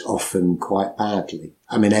mass-produced often quite badly.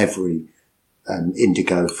 I mean, every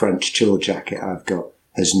indigo French chill jacket I've got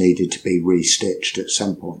has needed to be restitched at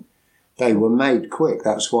some point. They were made quick.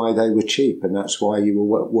 That's why they were cheap, and that's why you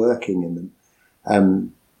were working in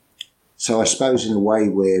them. So I suppose in a way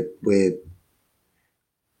we're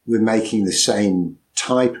making the same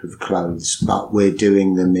type of clothes, but we're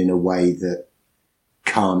doing them in a way that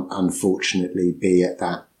can't unfortunately be at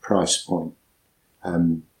that price point.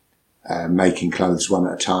 Making clothes one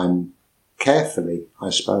at a time carefully, I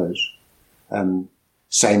suppose.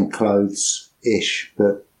 Same clothes-ish,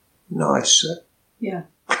 but nicer. Yeah.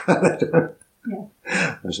 Yeah.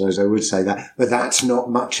 I suppose I would say that, but that's not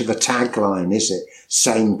much of a tagline, is it?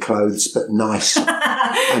 Same clothes but nicer.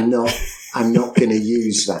 I'm not going to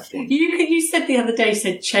use that one. You said the other day, you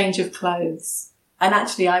said change of clothes, and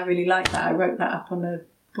actually I really like that. I wrote that up on a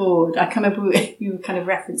board. I can't remember you were kind of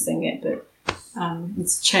referencing it, but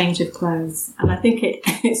it's change of clothes, and I think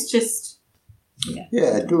it's just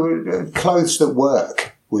clothes that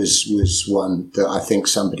work was one that I think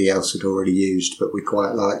somebody else had already used, but we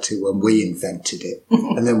quite liked it when we invented it.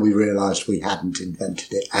 And then we realised we hadn't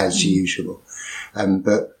invented it as usual.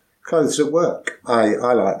 But clothes that work, I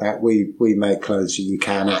like that. We make clothes that you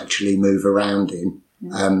can actually move around in.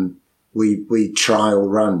 We trial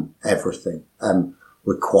run everything.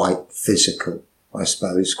 We're quite physical, I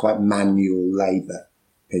suppose, quite manual labour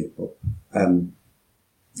people. I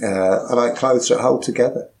like clothes that hold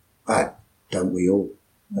together. Don't we all?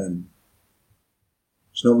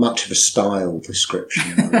 It's not much of a style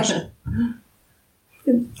description, is it?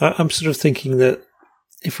 I'm sort of thinking that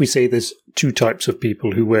if we say there's two types of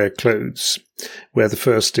people who wear clothes, where the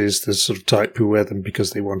first is the sort of type who wear them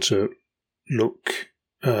because they want to look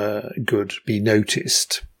good, be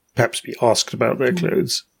noticed, perhaps be asked about their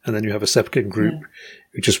clothes, and then you have a second group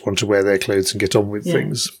who just want to wear their clothes and get on with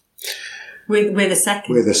things. We're the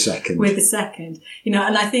second. We're the second. We're the second. You know,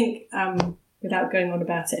 and I think without going on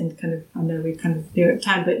about it, and kind of, I know we kind of near at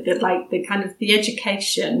time, but like the kind of the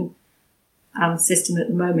education system at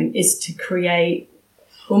the moment is to create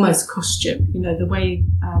almost costume. You know, the way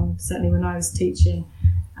certainly when I was teaching,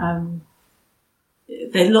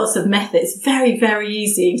 there are lots of methods. It's very, very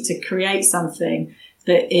easy to create something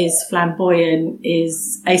that is flamboyant,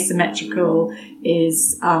 is asymmetrical,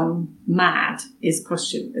 is mad, is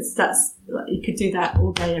costume. You could do that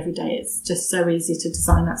all day, every day. It's just so easy to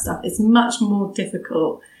design that stuff. It's much more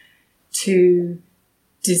difficult to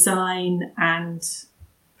design and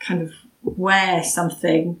kind of wear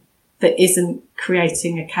something that isn't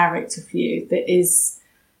creating a character for you, that is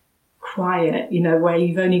quiet, you know, where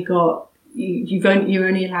you've only got, you're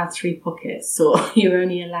only allowed 3 pockets, or you're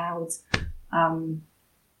only allowed,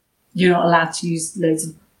 you're not allowed to use loads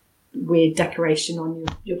of weird decoration on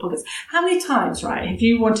your pockets. How many times, right, have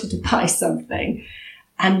you wanted to buy something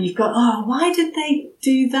and you've got, why did they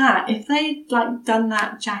do that? If they'd like done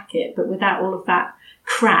that jacket, but without all of that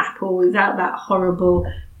crap or without that horrible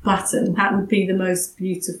button, that would be the most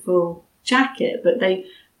beautiful jacket. But they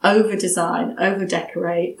over-design,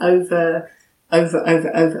 over-decorate, over,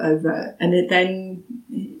 and then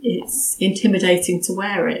it's intimidating to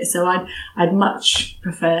wear it. So I'd much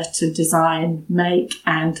prefer to design, make,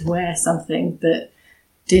 and wear something that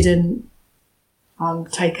didn't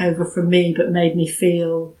take over from me, but made me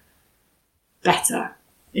feel better.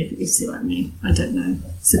 If you see what I mean, I don't know.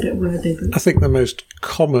 It's a bit wordy, but I think the most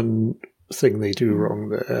common thing they do wrong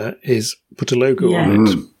there is put a logo on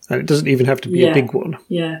it, and it doesn't even have to be a big one.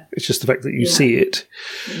 Yeah, it's just the fact that you see it.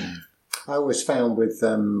 Yeah. I always found with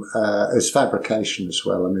as fabrication as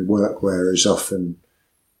well. I mean, workwear is often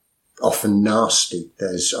nasty.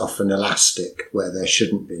 There's often elastic where there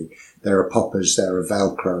shouldn't be. There are poppers. There are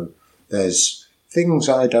Velcro. There's things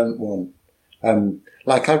I don't want.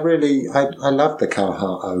 Like I love the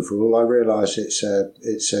Carhartt overall. I realise it's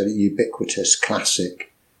a ubiquitous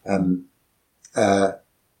classic.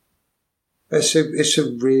 It's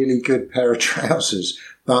a really good pair of trousers,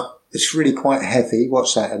 but it's really quite heavy.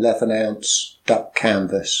 What's that? 11-ounce duck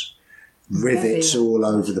canvas. Rivets all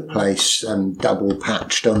over the place, double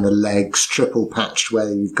patched on the legs, triple patched where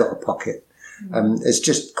you've got a pocket. There's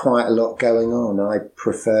just quite a lot going on. I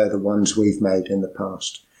prefer the ones we've made in the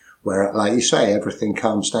past, where, like you say, everything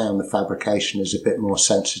calms down. The fabrication is a bit more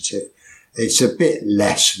sensitive. It's a bit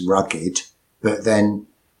less rugged, but then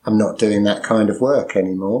I'm not doing that kind of work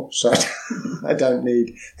anymore, so I don't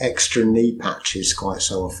need extra knee patches quite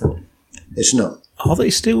so often. It's not. Are they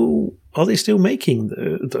still are they still making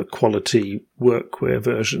the quality workwear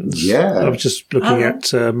versions? Yeah. I was just looking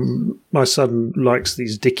at, my son likes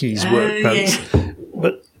these Dickies work pants,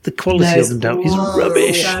 but the quality of them now is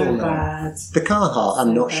rubbish. So bad. The Carhartt,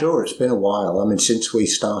 I'm not sure. It's been a while. I mean, since we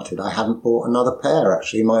started, I haven't bought another pair,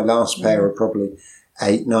 actually. My last pair are probably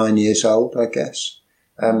 8-9 years old, I guess.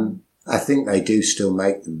 I think they do still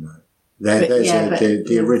make them, though.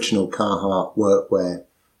 The original Carhartt workwear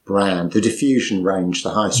brand, the Diffusion range, the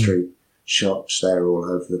high street shops, they're all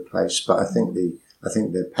over the place. But I think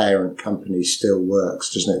the parent company still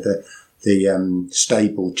works, doesn't it? The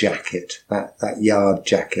stable jacket, that yard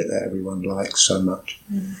jacket that everyone likes so much.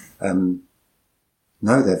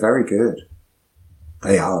 No, they're very good.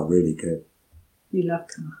 They are really good. You love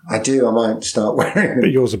Carhartt. I do. I might start wearing them.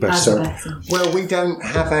 But yours are better. Well, we don't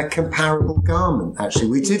have a comparable garment, actually.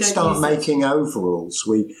 We did start making overalls.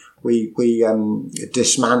 We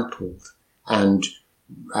dismantled and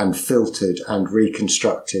filtered and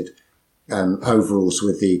reconstructed overalls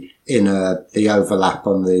with the overlap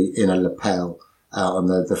on the inner lapel on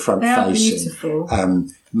the front facing. Beautiful.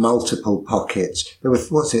 Multiple pockets. There were,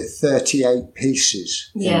 38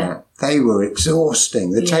 pieces in that. They were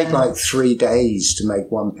exhausting. They take like 3 days to make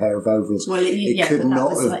one pair of overalls. Well, it could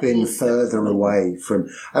not have been further away from...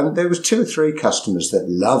 there was 2 or 3 customers that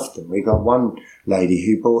loved them. We got one lady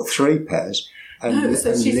who bought 3 pairs.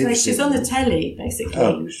 She's on the telly,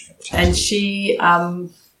 basically. And she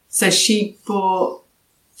bought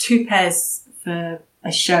 2 pairs for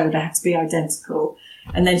a show. They had to be identical.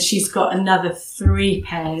 And then she's got another 3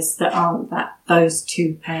 pairs that aren't those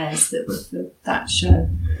 2 pairs that were for that show.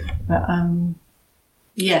 But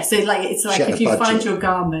so it's like if you find your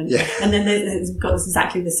garment, and then it's got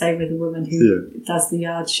exactly the same with the woman who does the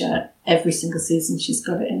yard shirt every single season. She's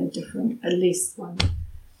got it in a different, at least one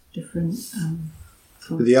different.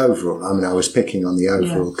 The overall, I mean, I was picking on the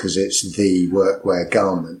overall because it's the workwear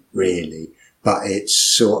garment, really, but it's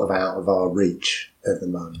sort of out of our reach at the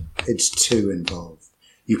moment. It's too involved.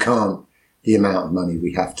 You can't, the amount of money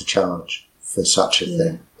we have to charge for such a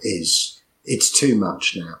thing it's too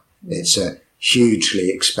much now. It's a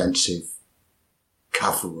hugely expensive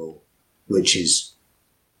coverall, which is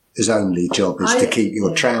his only job is to keep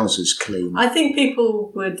your trousers clean. I think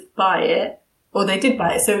people would buy it, or they did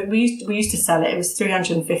buy it. So we used to sell it. It was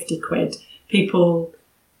 350 quid. People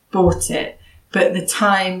bought it, but the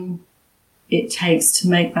time it takes to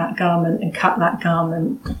make that garment and cut that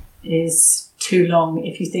garment is too long.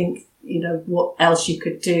 If you think, what else you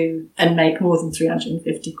could do and make more than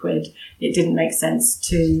 350 quid, it didn't make sense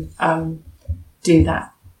to do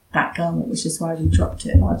that garment, which is why we dropped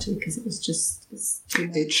it largely, because it was just too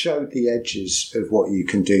much. It showed the edges of what you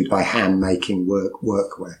can do by hand making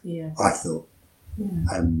workwear. I thought.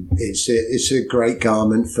 It's a great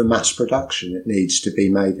garment for mass production. It needs to be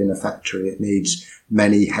made in a factory. It needs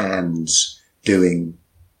many hands doing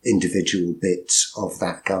individual bits of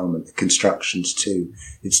that garment. The construction's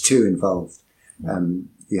it's too involved.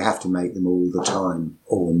 You have to make them all the time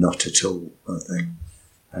or not at all, I think.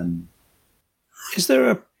 Is there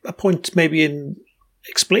a point maybe in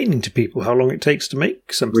explaining to people how long it takes to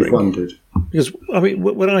make something? We've wondered. Because, I mean,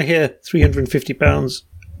 when I hear £350,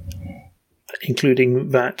 including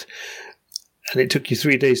VAT, and it took you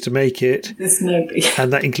 3 days to make it,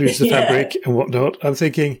 and that includes the fabric and whatnot, I'm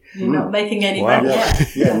thinking... You're not making any money.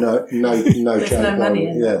 No There's no money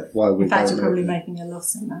in that. Why in fact, you're probably making a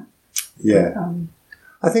loss in that. Yeah.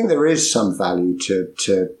 I think there is some value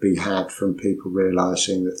to be had from people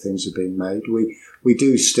realising that things are being made. We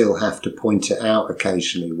do still have to point it out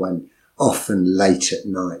occasionally when, often late at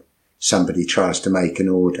night, somebody tries to make an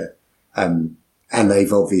order, and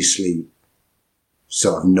they've obviously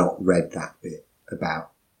sort of not read that bit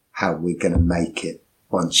about how we're going to make it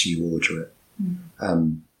once you order it.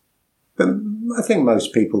 But I think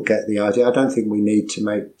most people get the idea. I don't think we need to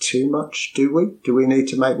make too much, do we? Do we need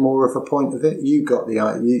to make more of a point of it? You got the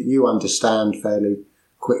idea. You understand fairly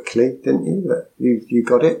quickly, didn't you? You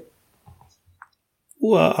got it?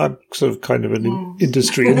 Well, I'm sort of kind of an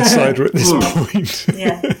industry insider at this point.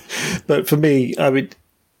 But for me, I mean,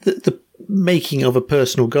 the making of a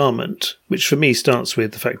personal garment, which for me starts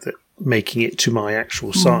with the fact that making it to my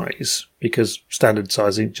actual size, because standard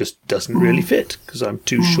sizing just doesn't really fit because I'm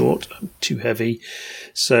too short, I'm too heavy,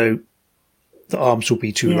 so the arms will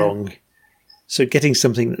be too long. So getting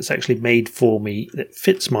something that's actually made for me that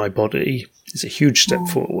fits my body is a huge step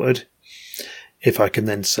forward. If I can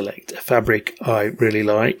then select a fabric I really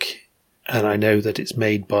like, and I know that it's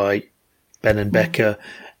made by Ben & Becker,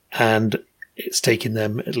 and it's taken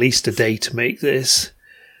them at least a day to make this,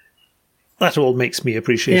 that all makes me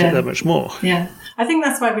appreciate it that much more. Yeah. I think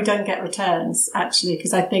that's why we don't get returns, actually,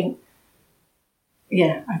 because I think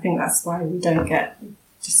yeah, I think that's why we don't get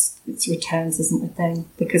just its returns isn't a thing,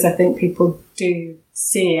 because I think people do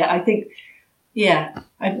see it. I think, yeah,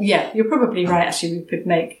 you're probably right. Actually,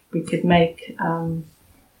 we could make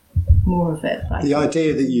more of it. The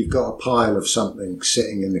idea that you've got a pile of something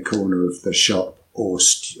sitting in the corner of the shop or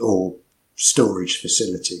storage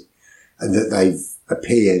facility, and that they've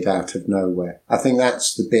appeared out of nowhere. I think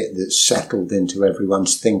that's the bit that's settled into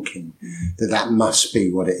everyone's thinking, that must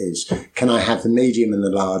be what it is. Can I have the medium and the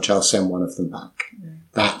large? I'll send one of them back. Yeah.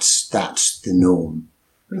 That's the norm.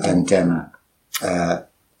 And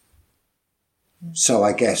so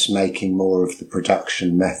I guess making more of the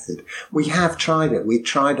production method. We have tried it. We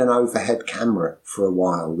tried an overhead camera for a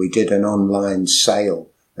while. We did an online sale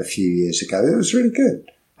a few years ago. It was really good,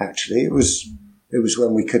 actually. It was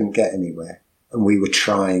when we couldn't get anywhere, and we were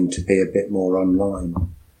trying to be a bit more online.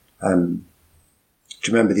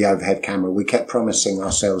 Do you remember the overhead camera? We kept promising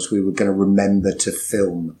ourselves we were going to remember to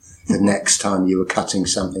film the next time you were cutting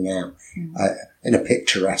something out in a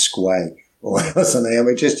picturesque way or something.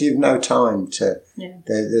 And you've no time to,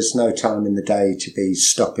 there's no time in the day to be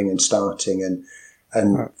stopping and starting and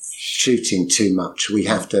shooting too much. We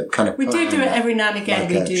have to kind of We do it every now and again.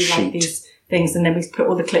 We do like these things, and then we put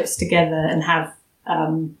all the clips together and have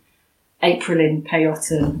April in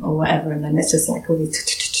Peyote or whatever, and then it's just like all these.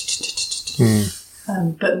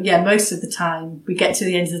 But yeah, most of the time we get to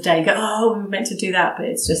the end of the day and go, oh, we were meant to do that, but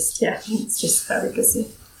it's just very busy,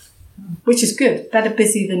 which is good. Better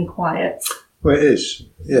busy than quiet. Well, it is.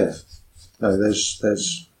 Yeah. No,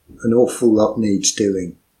 there's an awful lot needs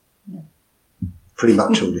doing. Yeah. Pretty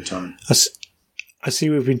much all the time. I see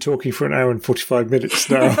we've been talking for an hour and 45 minutes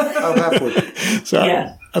now. Oh, have we? So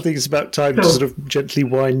yeah. I think it's about time to sort of gently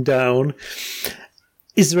wind down.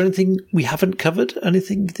 Is there anything we haven't covered?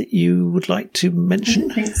 Anything that you would like to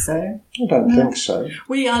mention? I don't think so. I don't think so.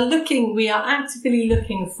 We are actively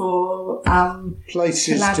looking for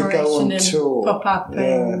places to go on tour. Pop up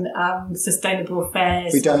and sustainable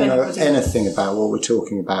fairs. We don't know anything about what we're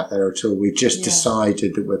talking about there at all. We've just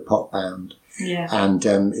decided that we're pop bound. Yeah. And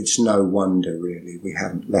it's no wonder, really. We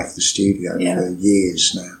haven't left the studio for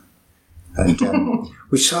years now. And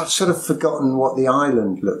we've sort of forgotten what the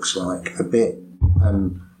island looks like a bit.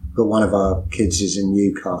 But one of our kids is in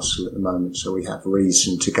Newcastle at the moment, so we have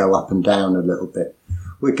reason to go up and down a little bit.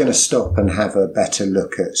 We're going to stop and have a better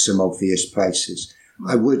look at some obvious places.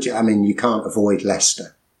 You can't avoid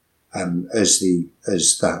Leicester as the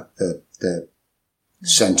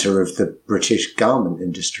centre of the British garment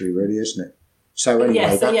industry, really, isn't it? So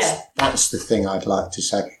anyway, that's the thing I'd like to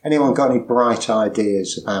say. Anyone got any bright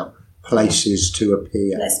ideas about places to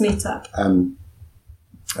appear? Let's meet up.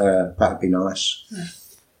 That'd be nice.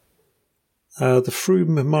 The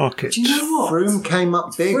Frome Market. Do you know what? Frome came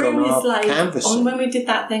up big on our canvas. When we did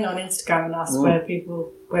that thing on Instagram and asked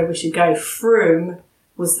where we should go, Frome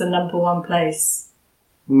was the number one place.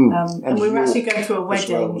 And we were actually going to a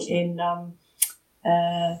wedding in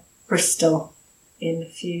Bristol in a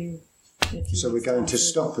few so we're going to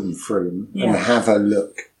stop in Frome and have a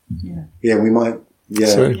look. Yeah, we might. Yeah.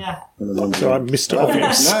 So I'm Mr.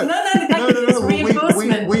 Obvious. No. We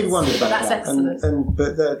wondered about That's that. Excellent.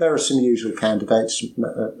 But there are some usual candidates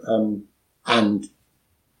and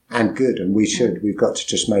good, and we've got to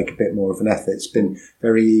just make a bit more of an effort. It's been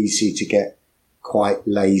very easy to get quite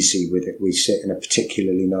lazy with it. We sit in a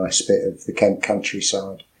particularly nice bit of the Kent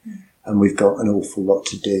countryside, and we've got an awful lot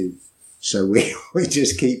to do. So we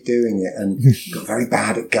just keep doing it and got very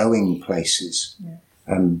bad at going places.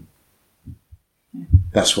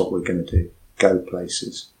 That's what we're going to do. Go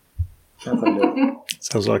places. Have a look.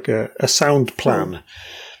 Sounds like a sound plan.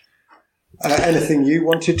 Anything you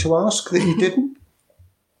wanted to ask that you didn't?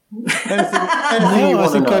 Anything you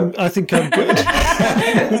want to know? I think I'm good.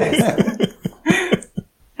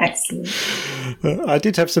 Excellent. I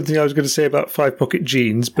did have something I was going to say about 5-pocket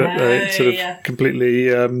jeans, but it sort of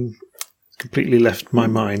completely left my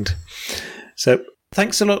mind. So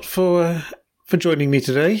thanks a lot for joining me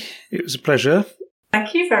today. It was a pleasure.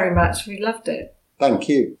 Thank you very much. We loved it. Thank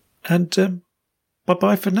you. And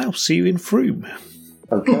bye-bye for now. See you in Frome.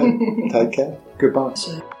 Okay. Take care. Goodbye.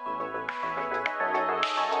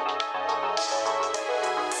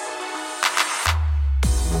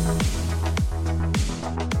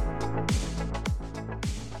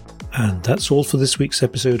 And that's all for this week's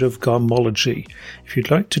episode of Garmology. If you'd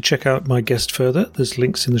like to check out my guest further, there's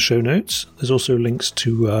links in the show notes. There's also links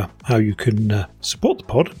to how you can support the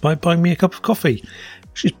pod by buying me a cup of coffee,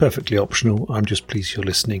 which is perfectly optional. I'm just pleased you're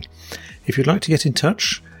listening. If you'd like to get in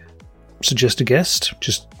touch, suggest a guest,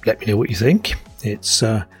 just let me know what you think. It's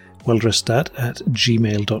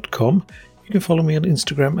welldresseddad@gmail.com. You can follow me on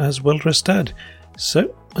Instagram as welldresseddad.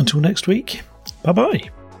 So, until next week,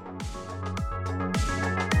 bye-bye.